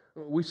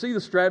 We see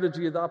the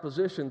strategy of the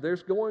opposition.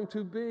 There's going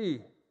to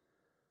be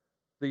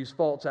these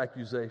false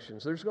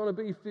accusations. There's going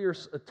to be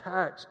fierce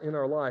attacks in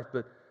our life.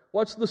 But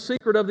what's the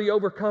secret of the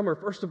overcomer?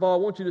 First of all,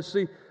 I want you to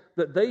see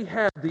that they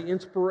had the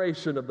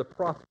inspiration of the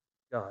prophet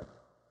of God.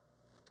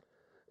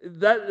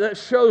 That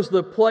shows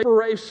the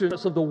inspiration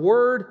of the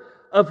Word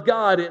of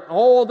God in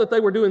all that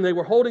they were doing. They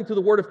were holding to the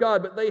Word of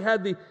God, but they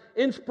had the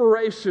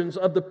inspirations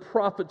of the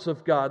prophets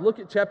of God. Look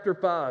at chapter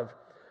 5,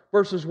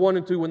 verses 1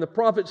 and 2. When the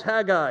prophets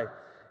Haggai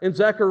and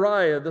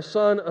Zechariah, the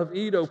son of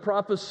Iddo,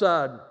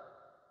 prophesied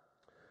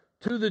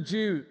to the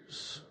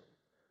Jews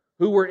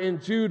who were in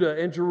Judah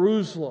and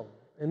Jerusalem,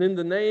 and in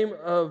the name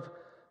of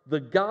the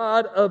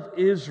God of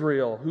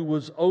Israel who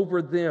was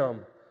over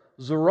them,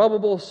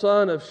 Zerubbabel,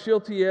 son of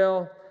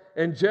Shealtiel,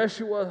 and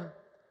Jeshua,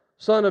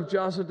 son of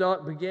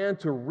Jozadak, began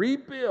to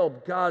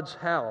rebuild God's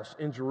house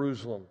in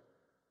Jerusalem.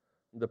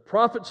 The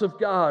prophets of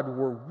God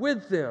were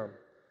with them.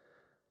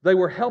 They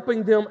were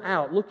helping them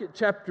out. Look at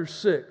chapter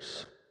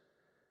 6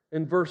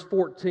 in verse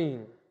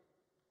 14.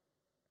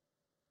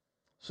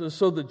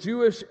 So the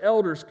Jewish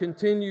elders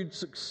continued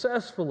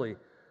successfully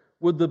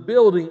with the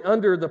building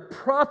under the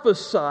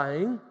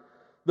prophesying,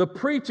 the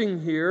preaching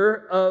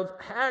here of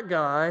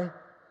Haggai,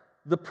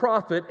 the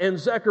prophet, and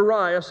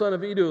Zechariah, son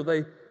of Iddo.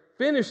 They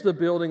finished the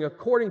building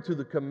according to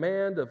the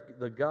command of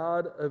the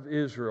God of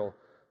Israel,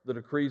 the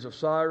decrees of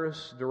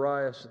Cyrus,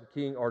 Darius,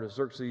 the king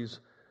Artaxerxes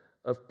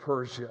of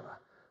Persia.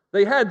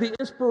 They had the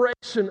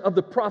inspiration of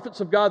the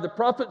prophets of God, the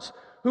prophets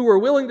who were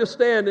willing to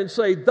stand and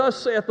say, "Thus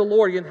saith the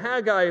Lord." In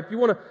Haggai, if you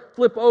want to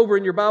flip over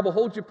in your Bible,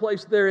 hold your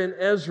place there in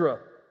Ezra.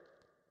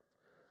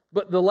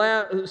 But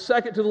the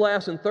second to the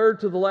last and third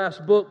to the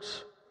last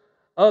books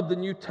of the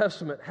New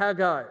Testament,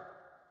 Haggai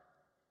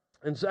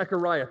and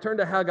Zechariah. Turn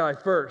to Haggai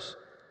first.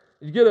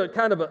 You get a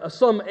kind of a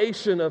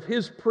summation of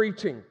his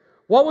preaching.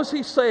 What was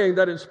he saying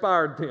that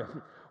inspired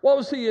them? What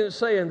was he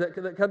saying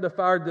that kind of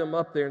fired them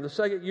up there? In the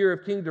second year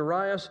of King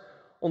Darius,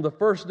 on the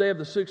first day of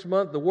the 6th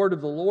month, the word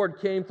of the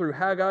Lord came through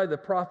Haggai the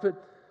prophet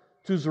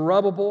to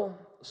Zerubbabel,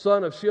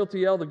 son of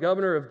Shealtiel, the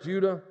governor of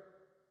Judah,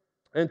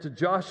 and to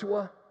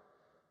Joshua,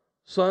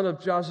 son of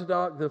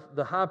Jozadak,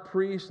 the high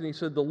priest. And he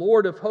said, the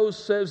Lord of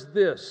hosts says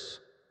this,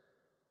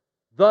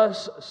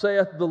 thus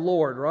saith the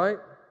Lord, right?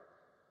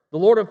 The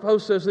Lord of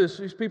hosts says this.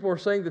 These people are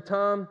saying the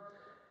time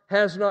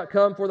has not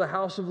come for the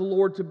house of the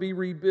Lord to be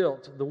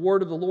rebuilt. The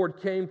word of the Lord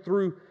came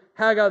through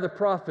Haggai the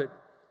prophet.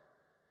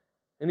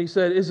 And he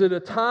said, is it a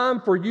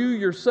time for you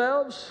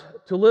yourselves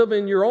to live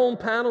in your own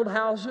paneled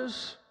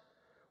houses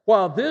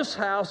while this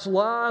house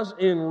lies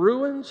in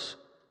ruins?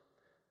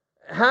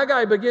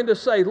 Haggai began to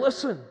say,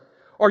 listen,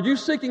 are you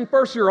seeking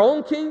first your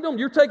own kingdom?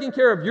 You're taking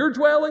care of your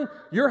dwelling.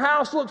 Your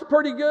house looks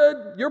pretty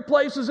good. Your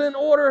place is in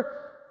order.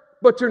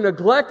 But you're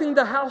neglecting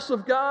the house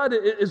of God?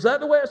 Is that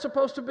the way it's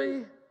supposed to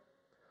be?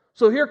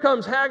 So here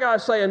comes Haggai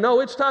saying, no,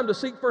 it's time to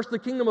seek first the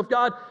kingdom of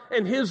God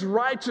and His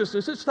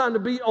righteousness. It's time to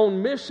be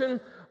on mission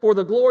for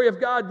the glory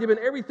of God, giving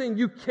everything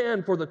you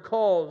can for the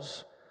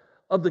cause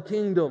of the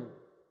kingdom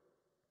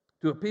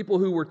to a people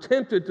who were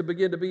tempted to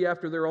begin to be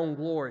after their own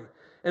glory.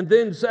 And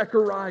then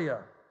Zechariah.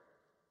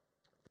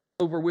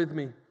 Over with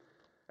me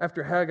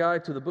after Haggai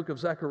to the book of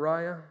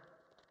Zechariah.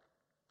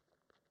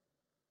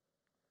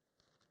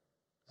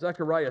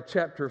 Zechariah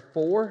chapter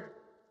 4.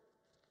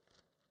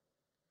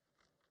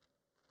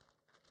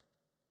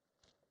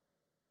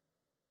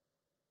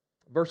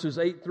 Verses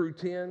 8 through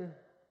 10.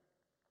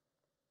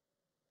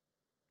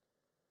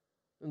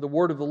 And the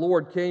word of the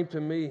Lord came to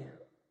me.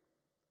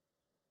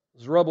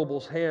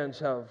 Zerubbabel's hands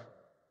have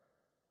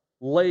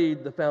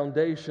laid the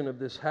foundation of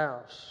this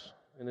house,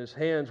 and his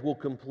hands will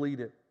complete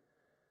it.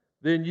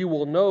 Then you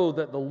will know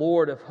that the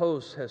Lord of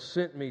hosts has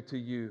sent me to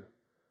you.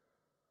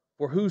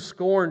 For who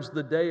scorns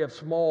the day of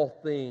small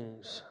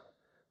things?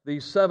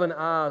 These 7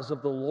 eyes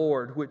of the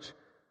Lord, which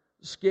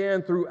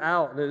scan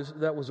throughout, and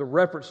that was a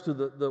reference to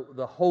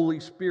the Holy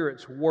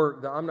Spirit's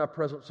work, the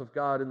omnipresence of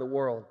God in the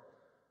world.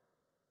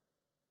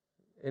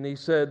 And he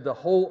said, the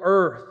whole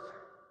earth,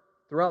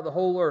 throughout the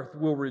whole earth,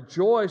 will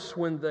rejoice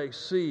when they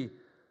see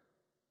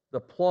the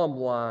plumb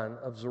line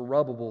of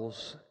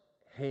Zerubbabel's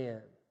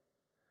hand.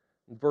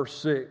 In verse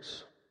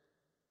 6,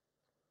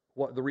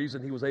 the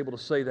reason he was able to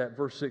say that,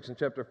 verse 6 in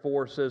chapter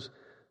 4 says,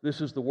 this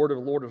is the word of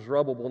the Lord of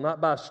Zerubbabel,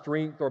 not by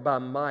strength or by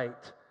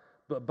might,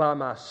 but by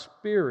my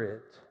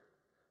Spirit,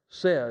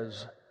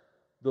 says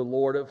the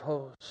Lord of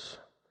hosts.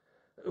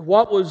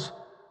 What was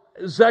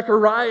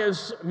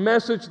Zechariah's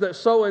message that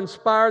so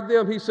inspired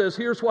them? He says,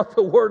 here's what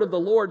the word of the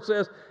Lord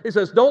says. He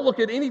says, don't look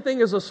at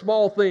anything as a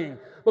small thing,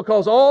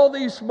 because all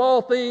these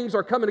small things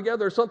are coming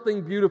together as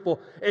something beautiful.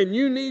 And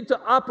you need to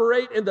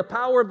operate in the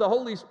power of the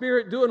Holy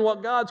Spirit, doing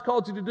what God's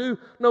called you to do,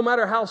 no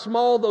matter how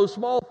small those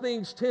small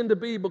things tend to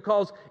be,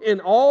 because in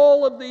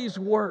all of these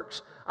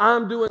works,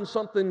 I'm doing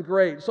something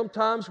great.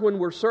 Sometimes when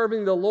we're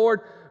serving the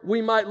Lord, we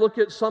might look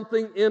at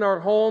something in our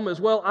home as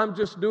well. I'm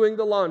just doing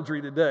the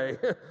laundry today.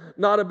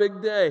 Not a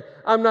big day.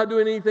 I'm not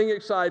doing anything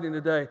exciting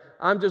today.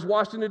 I'm just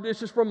washing the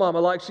dishes for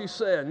Mama, like she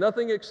said.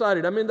 Nothing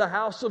exciting. I'm in the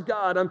house of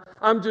God.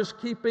 I'm just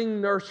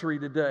keeping nursery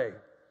today.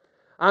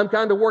 I'm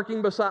kind of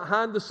working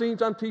behind the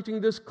scenes. I'm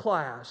teaching this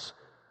class.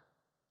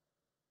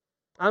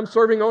 I'm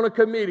serving on a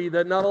committee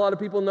that not a lot of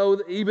people know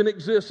that even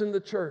exists in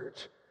the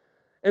church.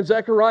 And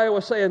Zechariah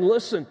was saying,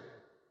 listen,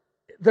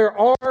 there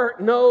are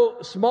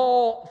no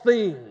small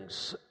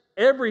things.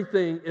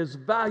 Everything is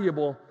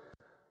valuable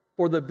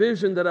for the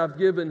vision that I've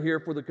given here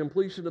for the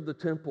completion of the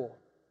temple.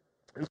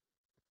 And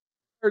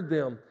he inspired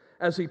them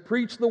as he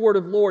preached the word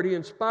of the Lord. He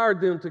inspired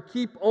them to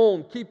keep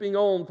on keeping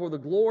on for the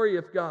glory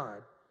of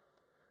God.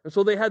 And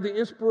so they had the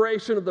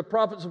inspiration of the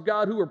prophets of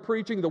God who were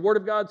preaching the word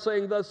of God,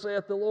 saying, thus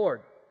saith the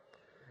Lord.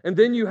 And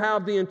then you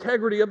have the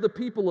integrity of the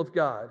people of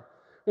God.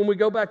 When we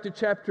go back to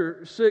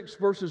chapter 6,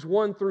 verses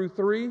 1 through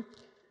 3,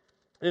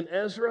 in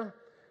Ezra,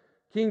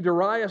 King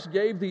Darius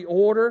gave the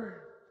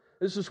order.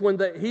 This is when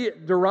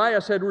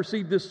Darius had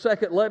received this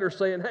second letter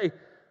saying, hey,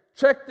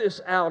 check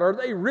this out. Are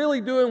they really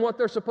doing what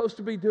they're supposed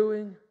to be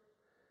doing?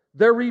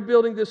 They're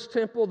rebuilding this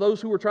temple. Those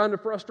who were trying to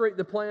frustrate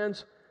the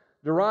plans,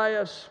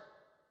 Darius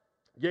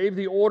gave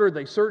the order.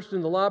 They searched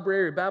in the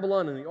library of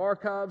Babylon and the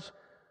archives,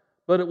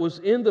 but it was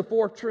in the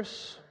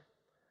fortress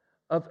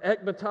of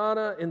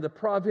Ecbatana in the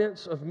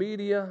province of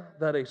Media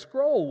that a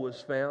scroll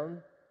was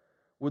found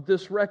with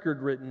this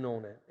record written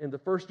on it. In the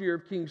first year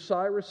of King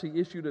Cyrus, he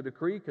issued a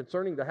decree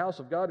concerning the house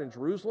of God in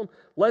Jerusalem.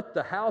 Let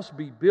the house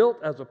be built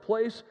as a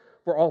place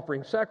for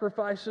offering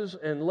sacrifices,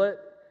 and let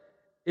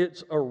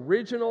its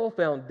original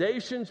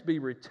foundations be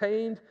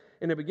retained.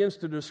 And it begins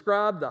to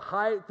describe the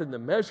height and the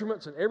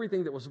measurements and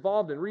everything that was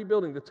involved in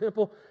rebuilding the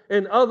temple.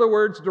 In other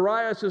words,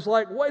 Darius is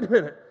like, wait a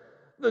minute,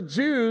 the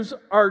Jews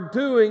are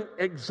doing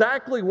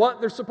exactly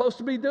what they're supposed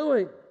to be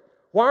doing.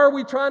 Why are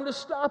we trying to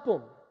stop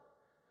them?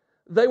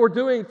 They were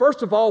doing,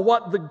 first of all,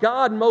 what the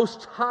God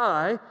Most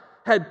High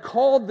had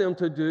called them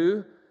to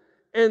do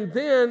And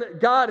then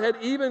God had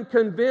even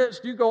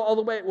convinced, you go all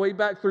the way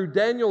back through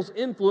Daniel's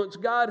influence,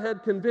 God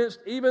had convinced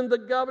even the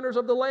governors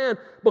of the land,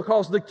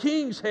 because the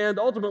king's hand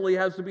ultimately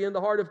has to be in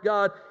the heart of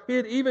God. He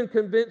had even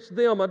convinced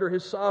them under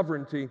his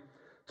sovereignty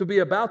to be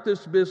about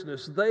this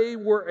business. They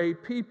were a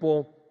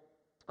people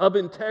of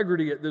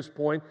integrity at this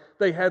point.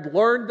 They had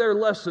learned their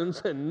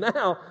lessons, and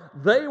now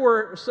they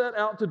were set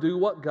out to do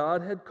what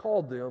God had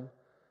called them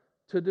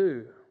to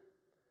do.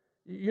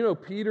 You know,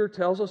 Peter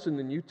tells us in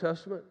the New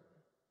Testament,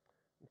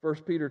 1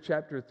 Peter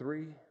chapter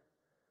 3,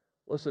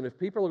 listen, if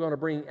people are going to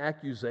bring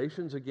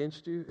accusations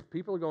against you, if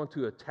people are going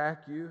to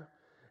attack you,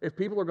 if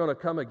people are going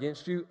to come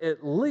against you,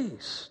 at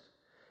least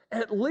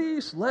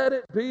let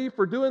it be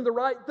for doing the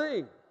right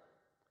thing.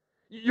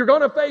 You're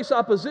going to face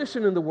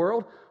opposition in the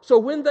world, so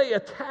when they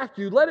attack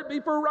you, let it be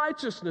for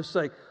righteousness'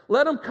 sake.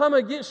 Let them come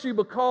against you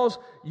because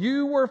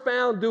you were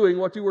found doing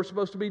what you were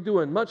supposed to be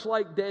doing, much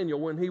like Daniel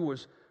when he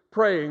was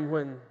praying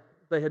when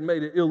they had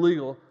made it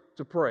illegal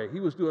to pray. He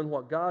was doing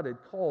what God had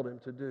called him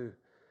to do.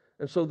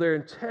 And so their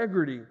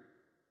integrity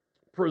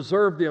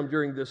preserved them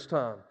during this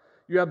time.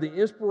 You have the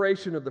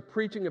inspiration of the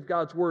preaching of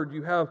God's Word.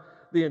 You have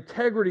the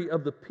integrity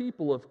of the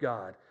people of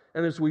God.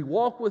 And as we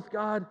walk with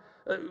God,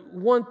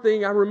 one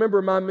thing I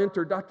remember my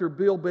mentor, Dr.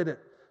 Bill Bennett,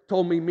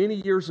 told me many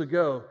years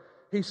ago.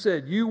 He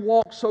said, you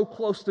walk so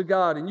close to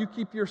God and you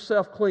keep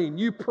yourself clean.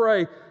 You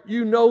pray,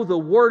 you know the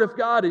Word of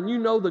God and you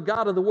know the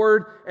God of the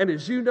Word. And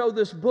as you know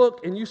this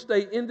book and you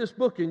stay in this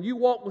book and you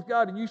walk with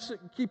God and you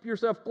keep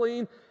yourself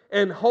clean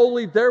and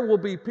holy, there will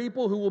be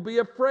people who will be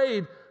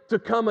afraid to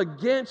come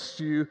against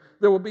you.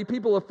 There will be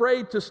people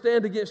afraid to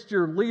stand against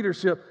your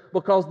leadership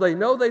because they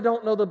know they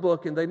don't know the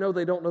book and they know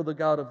they don't know the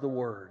God of the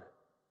Word.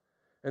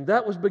 And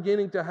that was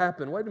beginning to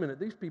happen. Wait a minute,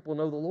 these people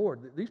know the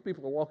Lord. These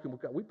people are walking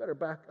with God. We better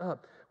back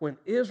up. When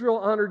Israel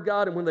honored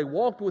God and when they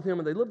walked with Him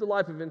and they lived a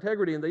life of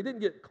integrity and they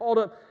didn't get caught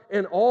up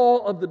in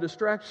all of the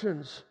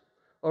distractions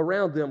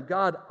around them,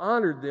 God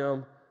honored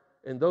them,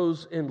 and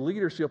those in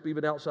leadership,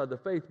 even outside the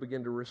faith,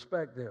 began to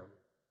respect them.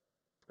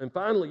 And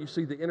finally, you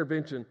see the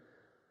intervention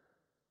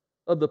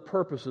of the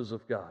purposes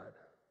of God.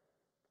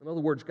 In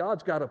other words,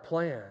 God's got a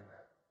plan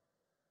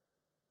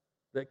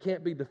that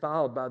can't be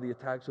defiled by the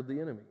attacks of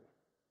the enemy.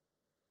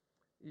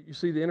 You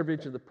see the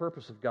intervention of the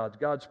purpose of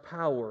God's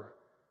power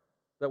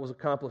that was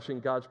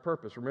accomplishing God's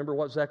purpose. Remember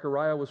what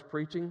Zechariah was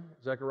preaching?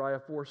 Zechariah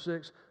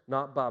 4:6,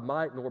 not by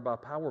might nor by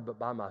power, but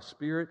by my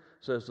Spirit,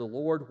 says the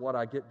Lord. What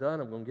I get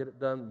done, I'm going to get it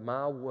done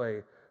my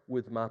way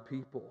with my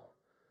people.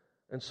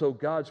 And so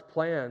God's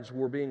plans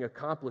were being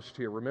accomplished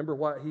here. Remember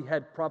what He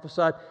had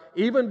prophesied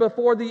even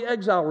before the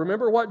exile.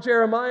 Remember what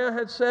Jeremiah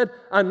had said?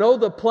 I know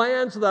the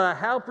plans that I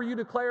have for you,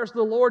 declares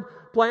the Lord,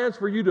 plans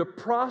for you to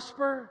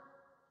prosper.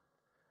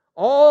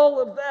 All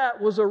of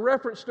that was a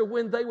reference to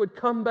when they would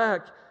come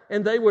back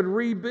and they would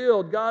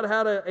rebuild. God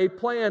had a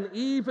plan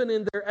even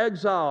in their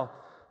exile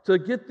to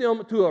get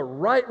them to a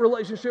right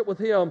relationship with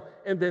Him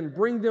and then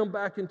bring them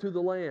back into the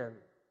land.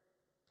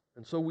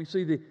 And so we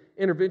see the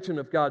intervention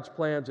of God's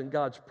plans and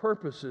God's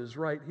purposes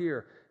right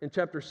here. In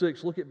chapter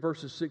 6, look at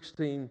verses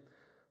 16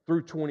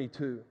 through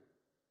 22.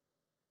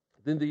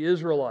 Then the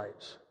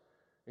Israelites,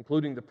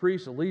 including the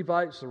priests, the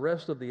Levites, the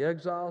rest of the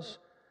exiles,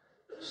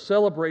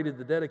 celebrated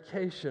the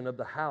dedication of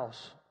the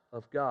house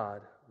of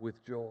God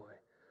with joy.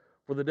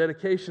 For the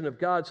dedication of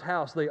God's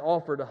house, they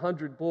offered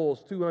 100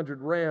 bulls,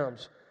 200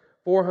 rams,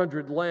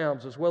 400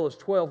 lambs, as well as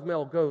 12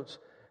 male goats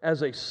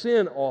as a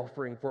sin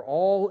offering for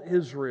all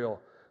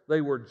Israel. They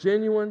were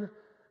genuine.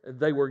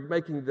 They were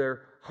making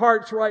their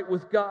hearts right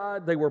with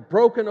God. They were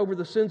broken over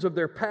the sins of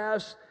their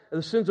past and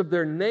the sins of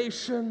their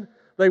nation.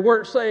 They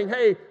weren't saying,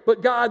 hey,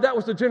 but God, that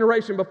was the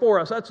generation before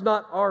us. That's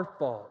not our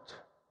fault.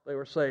 They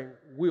were saying,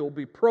 we'll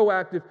be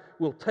proactive,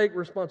 we'll take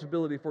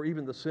responsibility for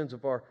even the sins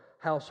of our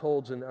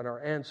households and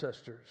our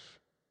ancestors.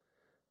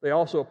 They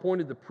also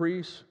appointed the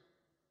priests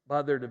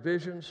by their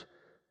divisions,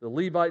 the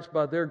Levites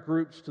by their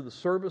groups, to the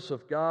service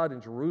of God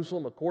in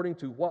Jerusalem according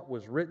to what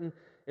was written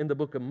in the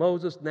book of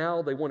Moses.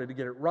 Now they wanted to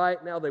get it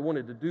right. Now they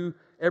wanted to do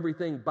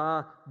everything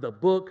by the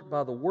book,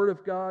 by the Word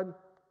of God.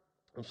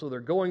 And so they're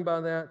going by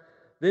that.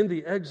 Then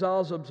the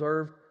exiles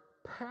observed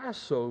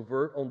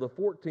Passover on the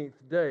 14th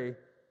day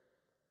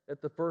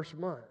at the first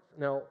month.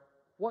 Now,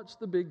 what's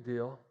the big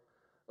deal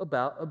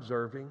about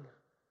observing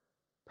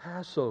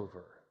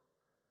Passover?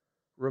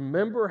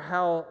 Remember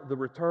how the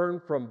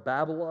return from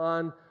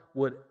Babylon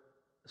would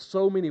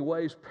so many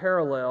ways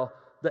parallel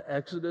the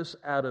exodus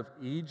out of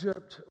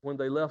Egypt when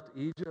they left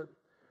Egypt?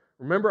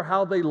 Remember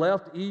how they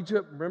left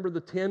Egypt? Remember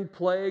the 10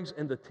 plagues,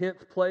 and the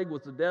 10th plague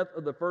was the death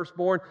of the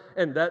firstborn,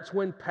 and that's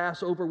when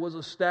Passover was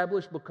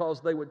established,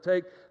 because they would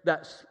take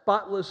that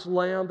spotless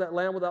lamb, that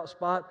lamb without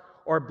spot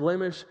or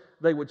blemish.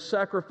 They would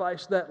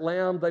sacrifice that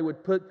lamb. They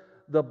would put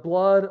the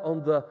blood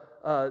on the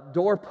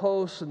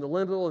doorposts and the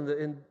lintel,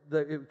 and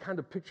it kind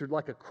of pictured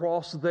like a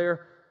cross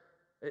there.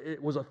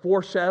 It was a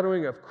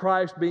foreshadowing of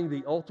Christ being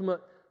the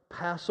ultimate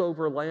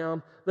Passover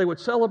lamb. They would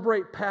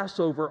celebrate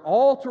Passover,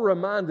 all to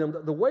remind them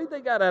that the way they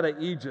got out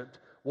of Egypt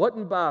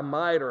wasn't by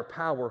might or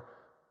power,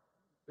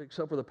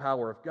 except for the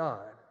power of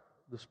God.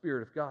 the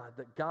Spirit of God,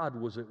 that God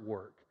was at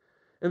work.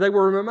 And they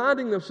were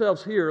reminding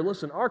themselves here,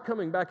 listen, our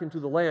coming back into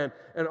the land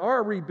and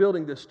our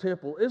rebuilding this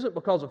temple isn't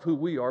because of who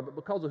we are, but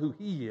because of who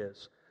He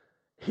is.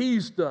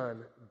 He's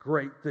done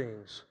great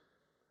things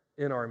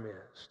in our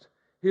midst.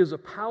 He is a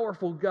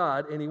powerful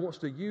God, and He wants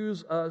to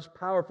use us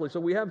powerfully. So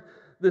we have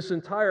this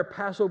entire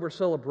Passover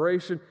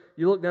celebration.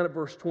 You look down at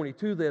verse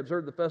 22, they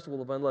observed the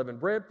festival of unleavened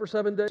bread for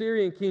 7 days. The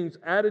Syrian king's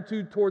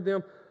attitude toward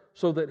them,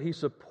 so that he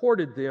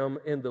supported them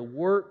in the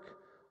work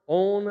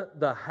on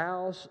the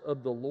house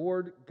of the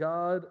Lord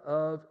God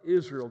of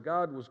Israel.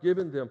 God was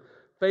giving them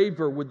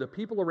favor with the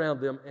people around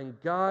them, and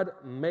God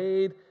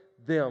made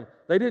them.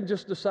 They didn't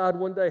just decide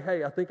one day,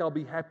 hey, I think I'll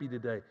be happy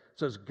today. It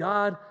says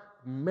God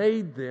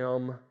made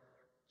them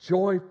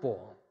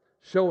joyful,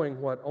 showing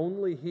what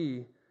only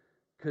He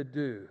could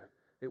do.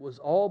 It was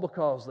all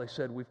because they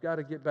said, we've got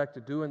to get back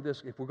to doing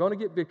this. If we're going to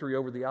get victory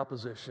over the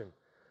opposition,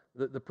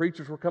 the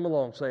preachers were coming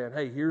along saying,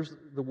 hey, here's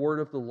the word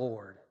of the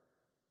Lord.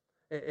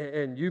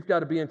 And you've got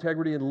to be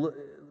integrity and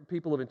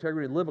people of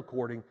integrity and live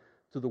according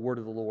to the word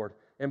of the Lord.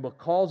 And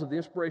because of the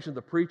inspiration of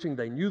the preaching,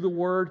 they knew the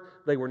word.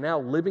 They were now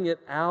living it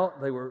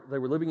out. They were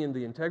living in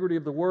the integrity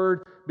of the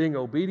word, being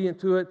obedient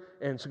to it.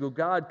 And so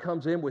God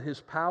comes in with His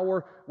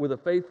power, with a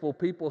faithful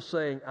people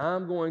saying,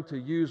 I'm going to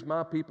use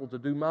my people to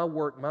do my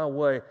work my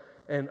way.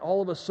 And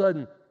all of a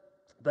sudden,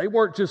 they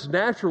weren't just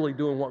naturally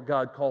doing what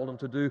God called them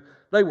to do.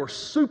 They were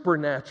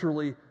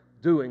supernaturally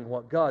doing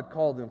what God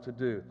called them to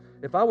do.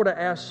 If I were to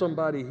ask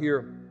somebody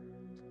here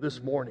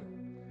this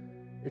morning,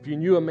 if you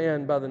knew a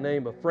man by the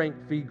name of Frank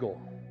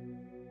Fiegel,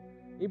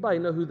 anybody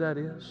know who that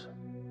is?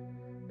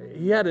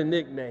 He had a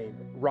nickname,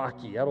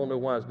 Rocky. I don't know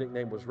why his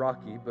nickname was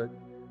Rocky, but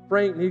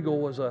Frank Fiegel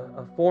was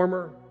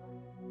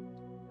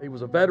he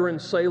was a veteran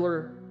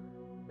sailor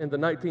in the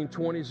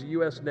 1920s, the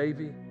U.S.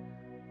 Navy.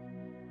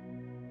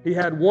 He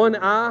had one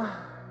eye,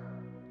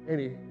 and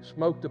he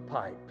smoked a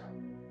pipe.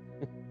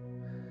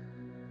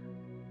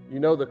 You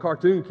know the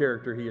cartoon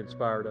character he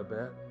inspired, I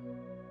bet.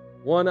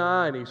 One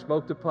eye, and he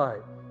smoked a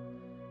pipe.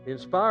 He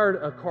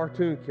inspired a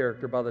cartoon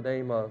character by the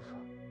name of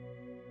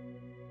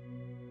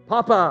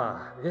Popeye.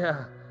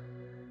 Yeah.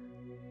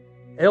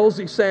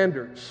 Elsie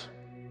Sanders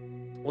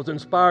was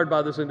inspired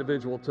by this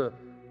individual to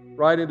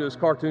write into his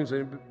cartoons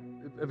and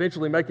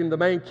eventually make him the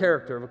main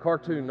character of a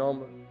cartoon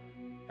known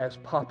as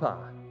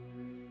Popeye.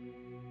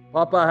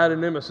 Popeye had a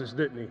nemesis,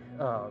 didn't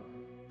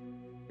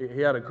he?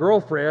 He had a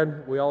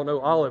girlfriend, we all know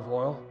Olive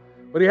Oyl,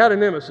 but he had a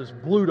nemesis,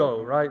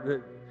 Bluto, right?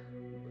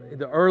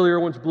 The earlier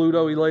one's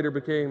Bluto, he later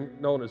became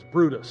known as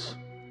Brutus.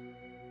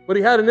 But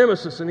he had a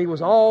nemesis, and he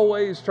was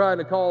always trying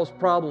to cause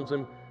problems,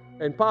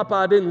 and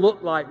Popeye didn't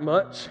look like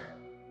much.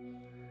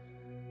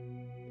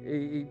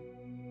 He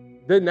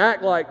didn't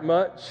act like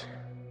much.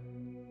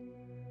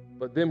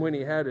 But then when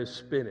he had his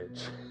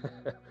spinach,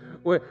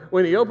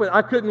 when he opened,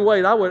 I couldn't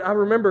wait. I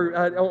remember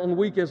on the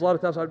weekends, a lot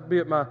of times I'd be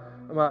at my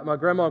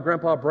grandma and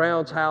grandpa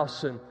Brown's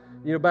house, and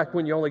back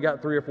when you only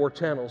got 3 or 4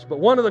 channels. But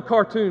one of the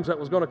cartoons that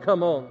was going to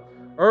come on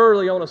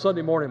early on a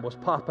Sunday morning was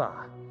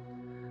Popeye.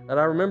 And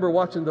I remember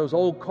watching those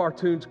old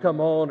cartoons come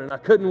on, and I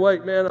couldn't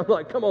wait, man. I'm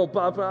like, come on,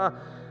 Popeye.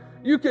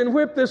 You can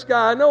whip this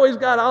guy. I know he's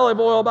got olive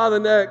oil by the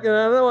neck, and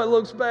I know it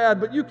looks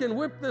bad, but you can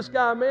whip this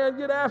guy, man.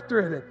 Get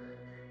after it.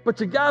 But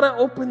you got to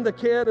open the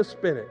can of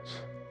spinach.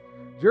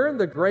 During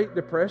the Great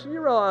Depression, you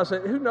realize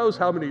that who knows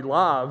how many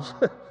lives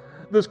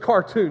this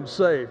cartoon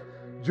saved.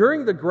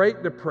 During the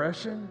Great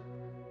Depression,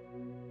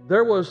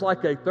 there was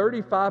like a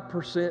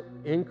 35%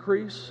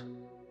 increase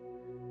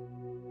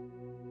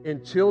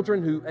in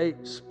children who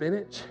ate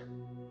spinach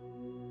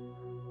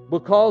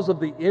because of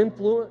the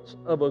influence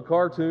of a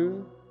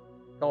cartoon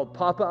called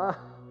Popeye.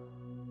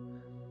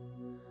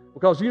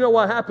 Because you know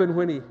what happened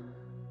when he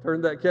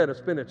turned that can of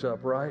spinach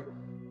up, right?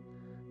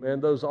 Man,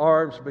 those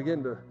arms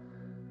begin to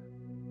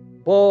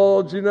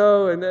bulge, and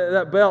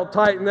that belt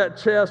tightened, that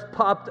chest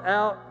popped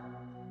out.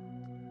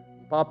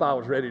 Popeye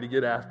was ready to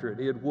get after it.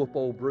 He'd whoop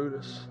old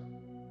Brutus.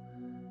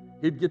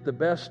 He'd get the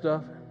best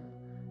of him.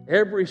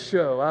 Every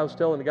show, I was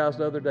telling the guys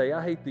the other day,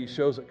 I hate these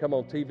shows that come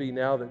on TV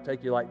now that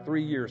take you like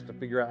 3 years to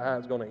figure out how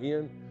it's going to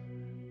end.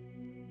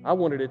 I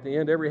wanted it to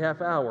end every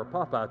half hour.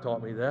 Popeye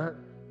taught me that.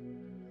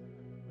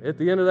 At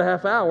the end of the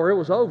half hour, it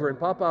was over, and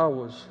Popeye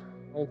was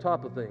on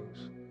top of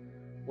things.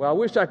 Well, I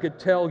wish I could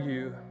tell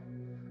you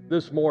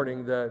this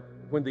morning that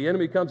when the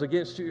enemy comes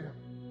against you,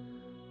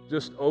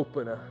 just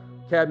open a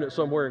cabinet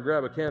somewhere and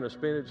grab a can of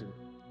spinach and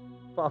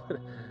pop it.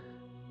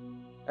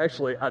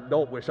 Actually, I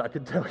don't wish I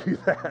could tell you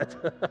that.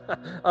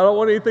 I don't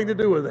want anything to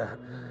do with that.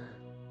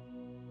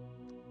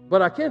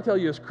 But I can tell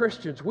you as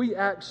Christians, we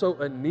act so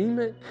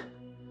anemic,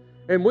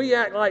 and we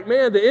act like,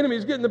 man, the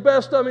enemy's getting the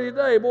best of me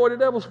today. Boy, the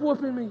devil's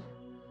whooping me.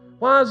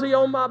 Why is he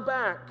on my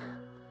back?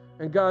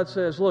 And God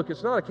says, look,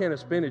 it's not a can of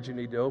spinach you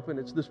need to open.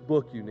 It's this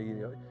book you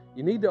need.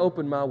 You need to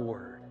open my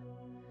word.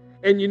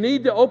 And you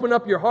need to open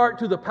up your heart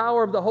to the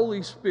power of the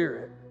Holy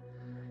Spirit.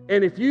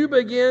 And if you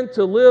begin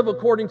to live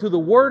according to the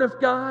word of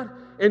God,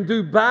 and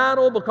do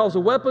battle, because the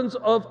weapons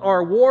of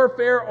our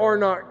warfare are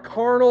not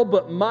carnal,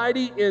 but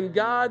mighty in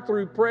God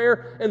through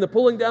prayer and the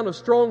pulling down of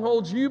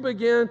strongholds, you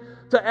begin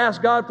to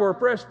ask God for a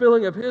fresh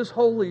filling of His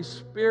Holy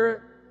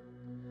Spirit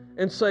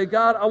and say,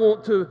 God, I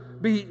want to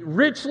be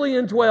richly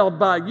indwelled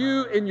by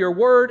you in your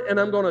word, and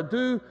I'm going to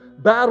do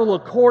battle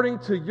according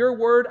to your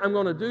word. I'm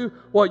going to do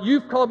what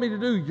you've called me to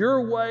do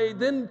your way.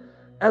 Then,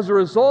 as a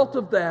result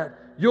of that,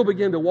 you'll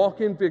begin to walk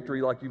in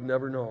victory like you've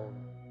never known.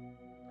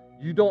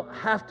 You don't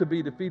have to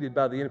be defeated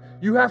by the enemy.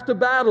 You have to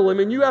battle him,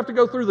 and you have to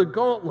go through the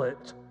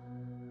gauntlet.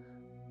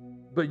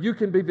 But you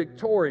can be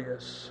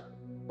victorious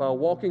by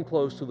walking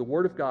close to the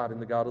Word of God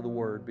and the God of the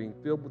Word, being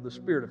filled with the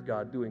Spirit of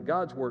God, doing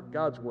God's work,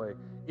 God's way,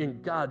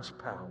 in God's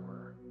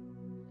power.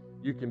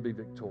 You can be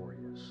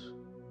victorious.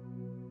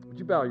 Would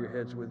you bow your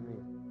heads with me?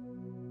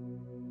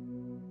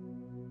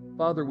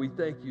 Father, we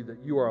thank you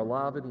that you are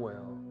alive and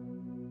well.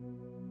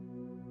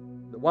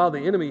 That while the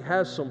enemy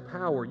has some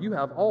power, you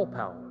have all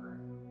power.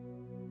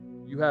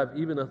 You have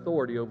even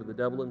authority over the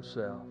devil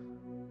himself.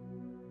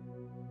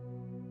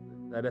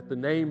 That at the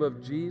name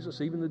of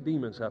Jesus, even the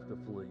demons have to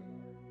flee.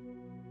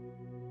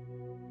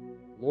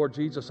 Lord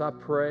Jesus, I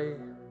pray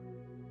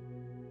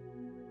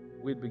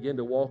we'd begin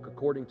to walk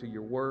according to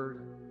your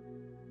word.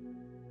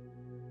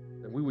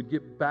 That we would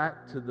get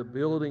back to the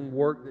building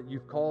work that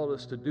you've called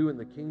us to do in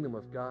the kingdom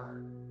of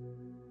God.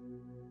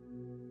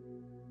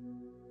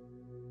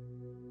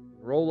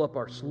 Roll up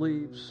our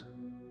sleeves.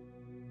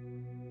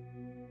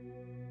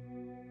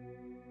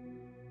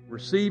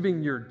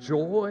 Receiving your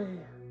joy.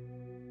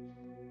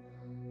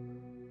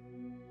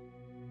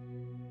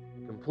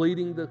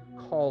 Completing the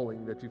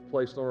calling that you've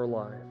placed on our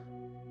life.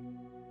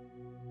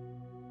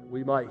 That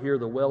we might hear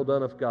the well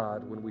done of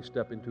God when we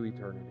step into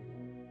eternity.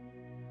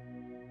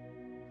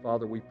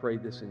 Father, we pray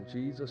this in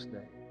Jesus'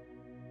 name.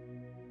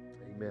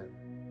 Amen.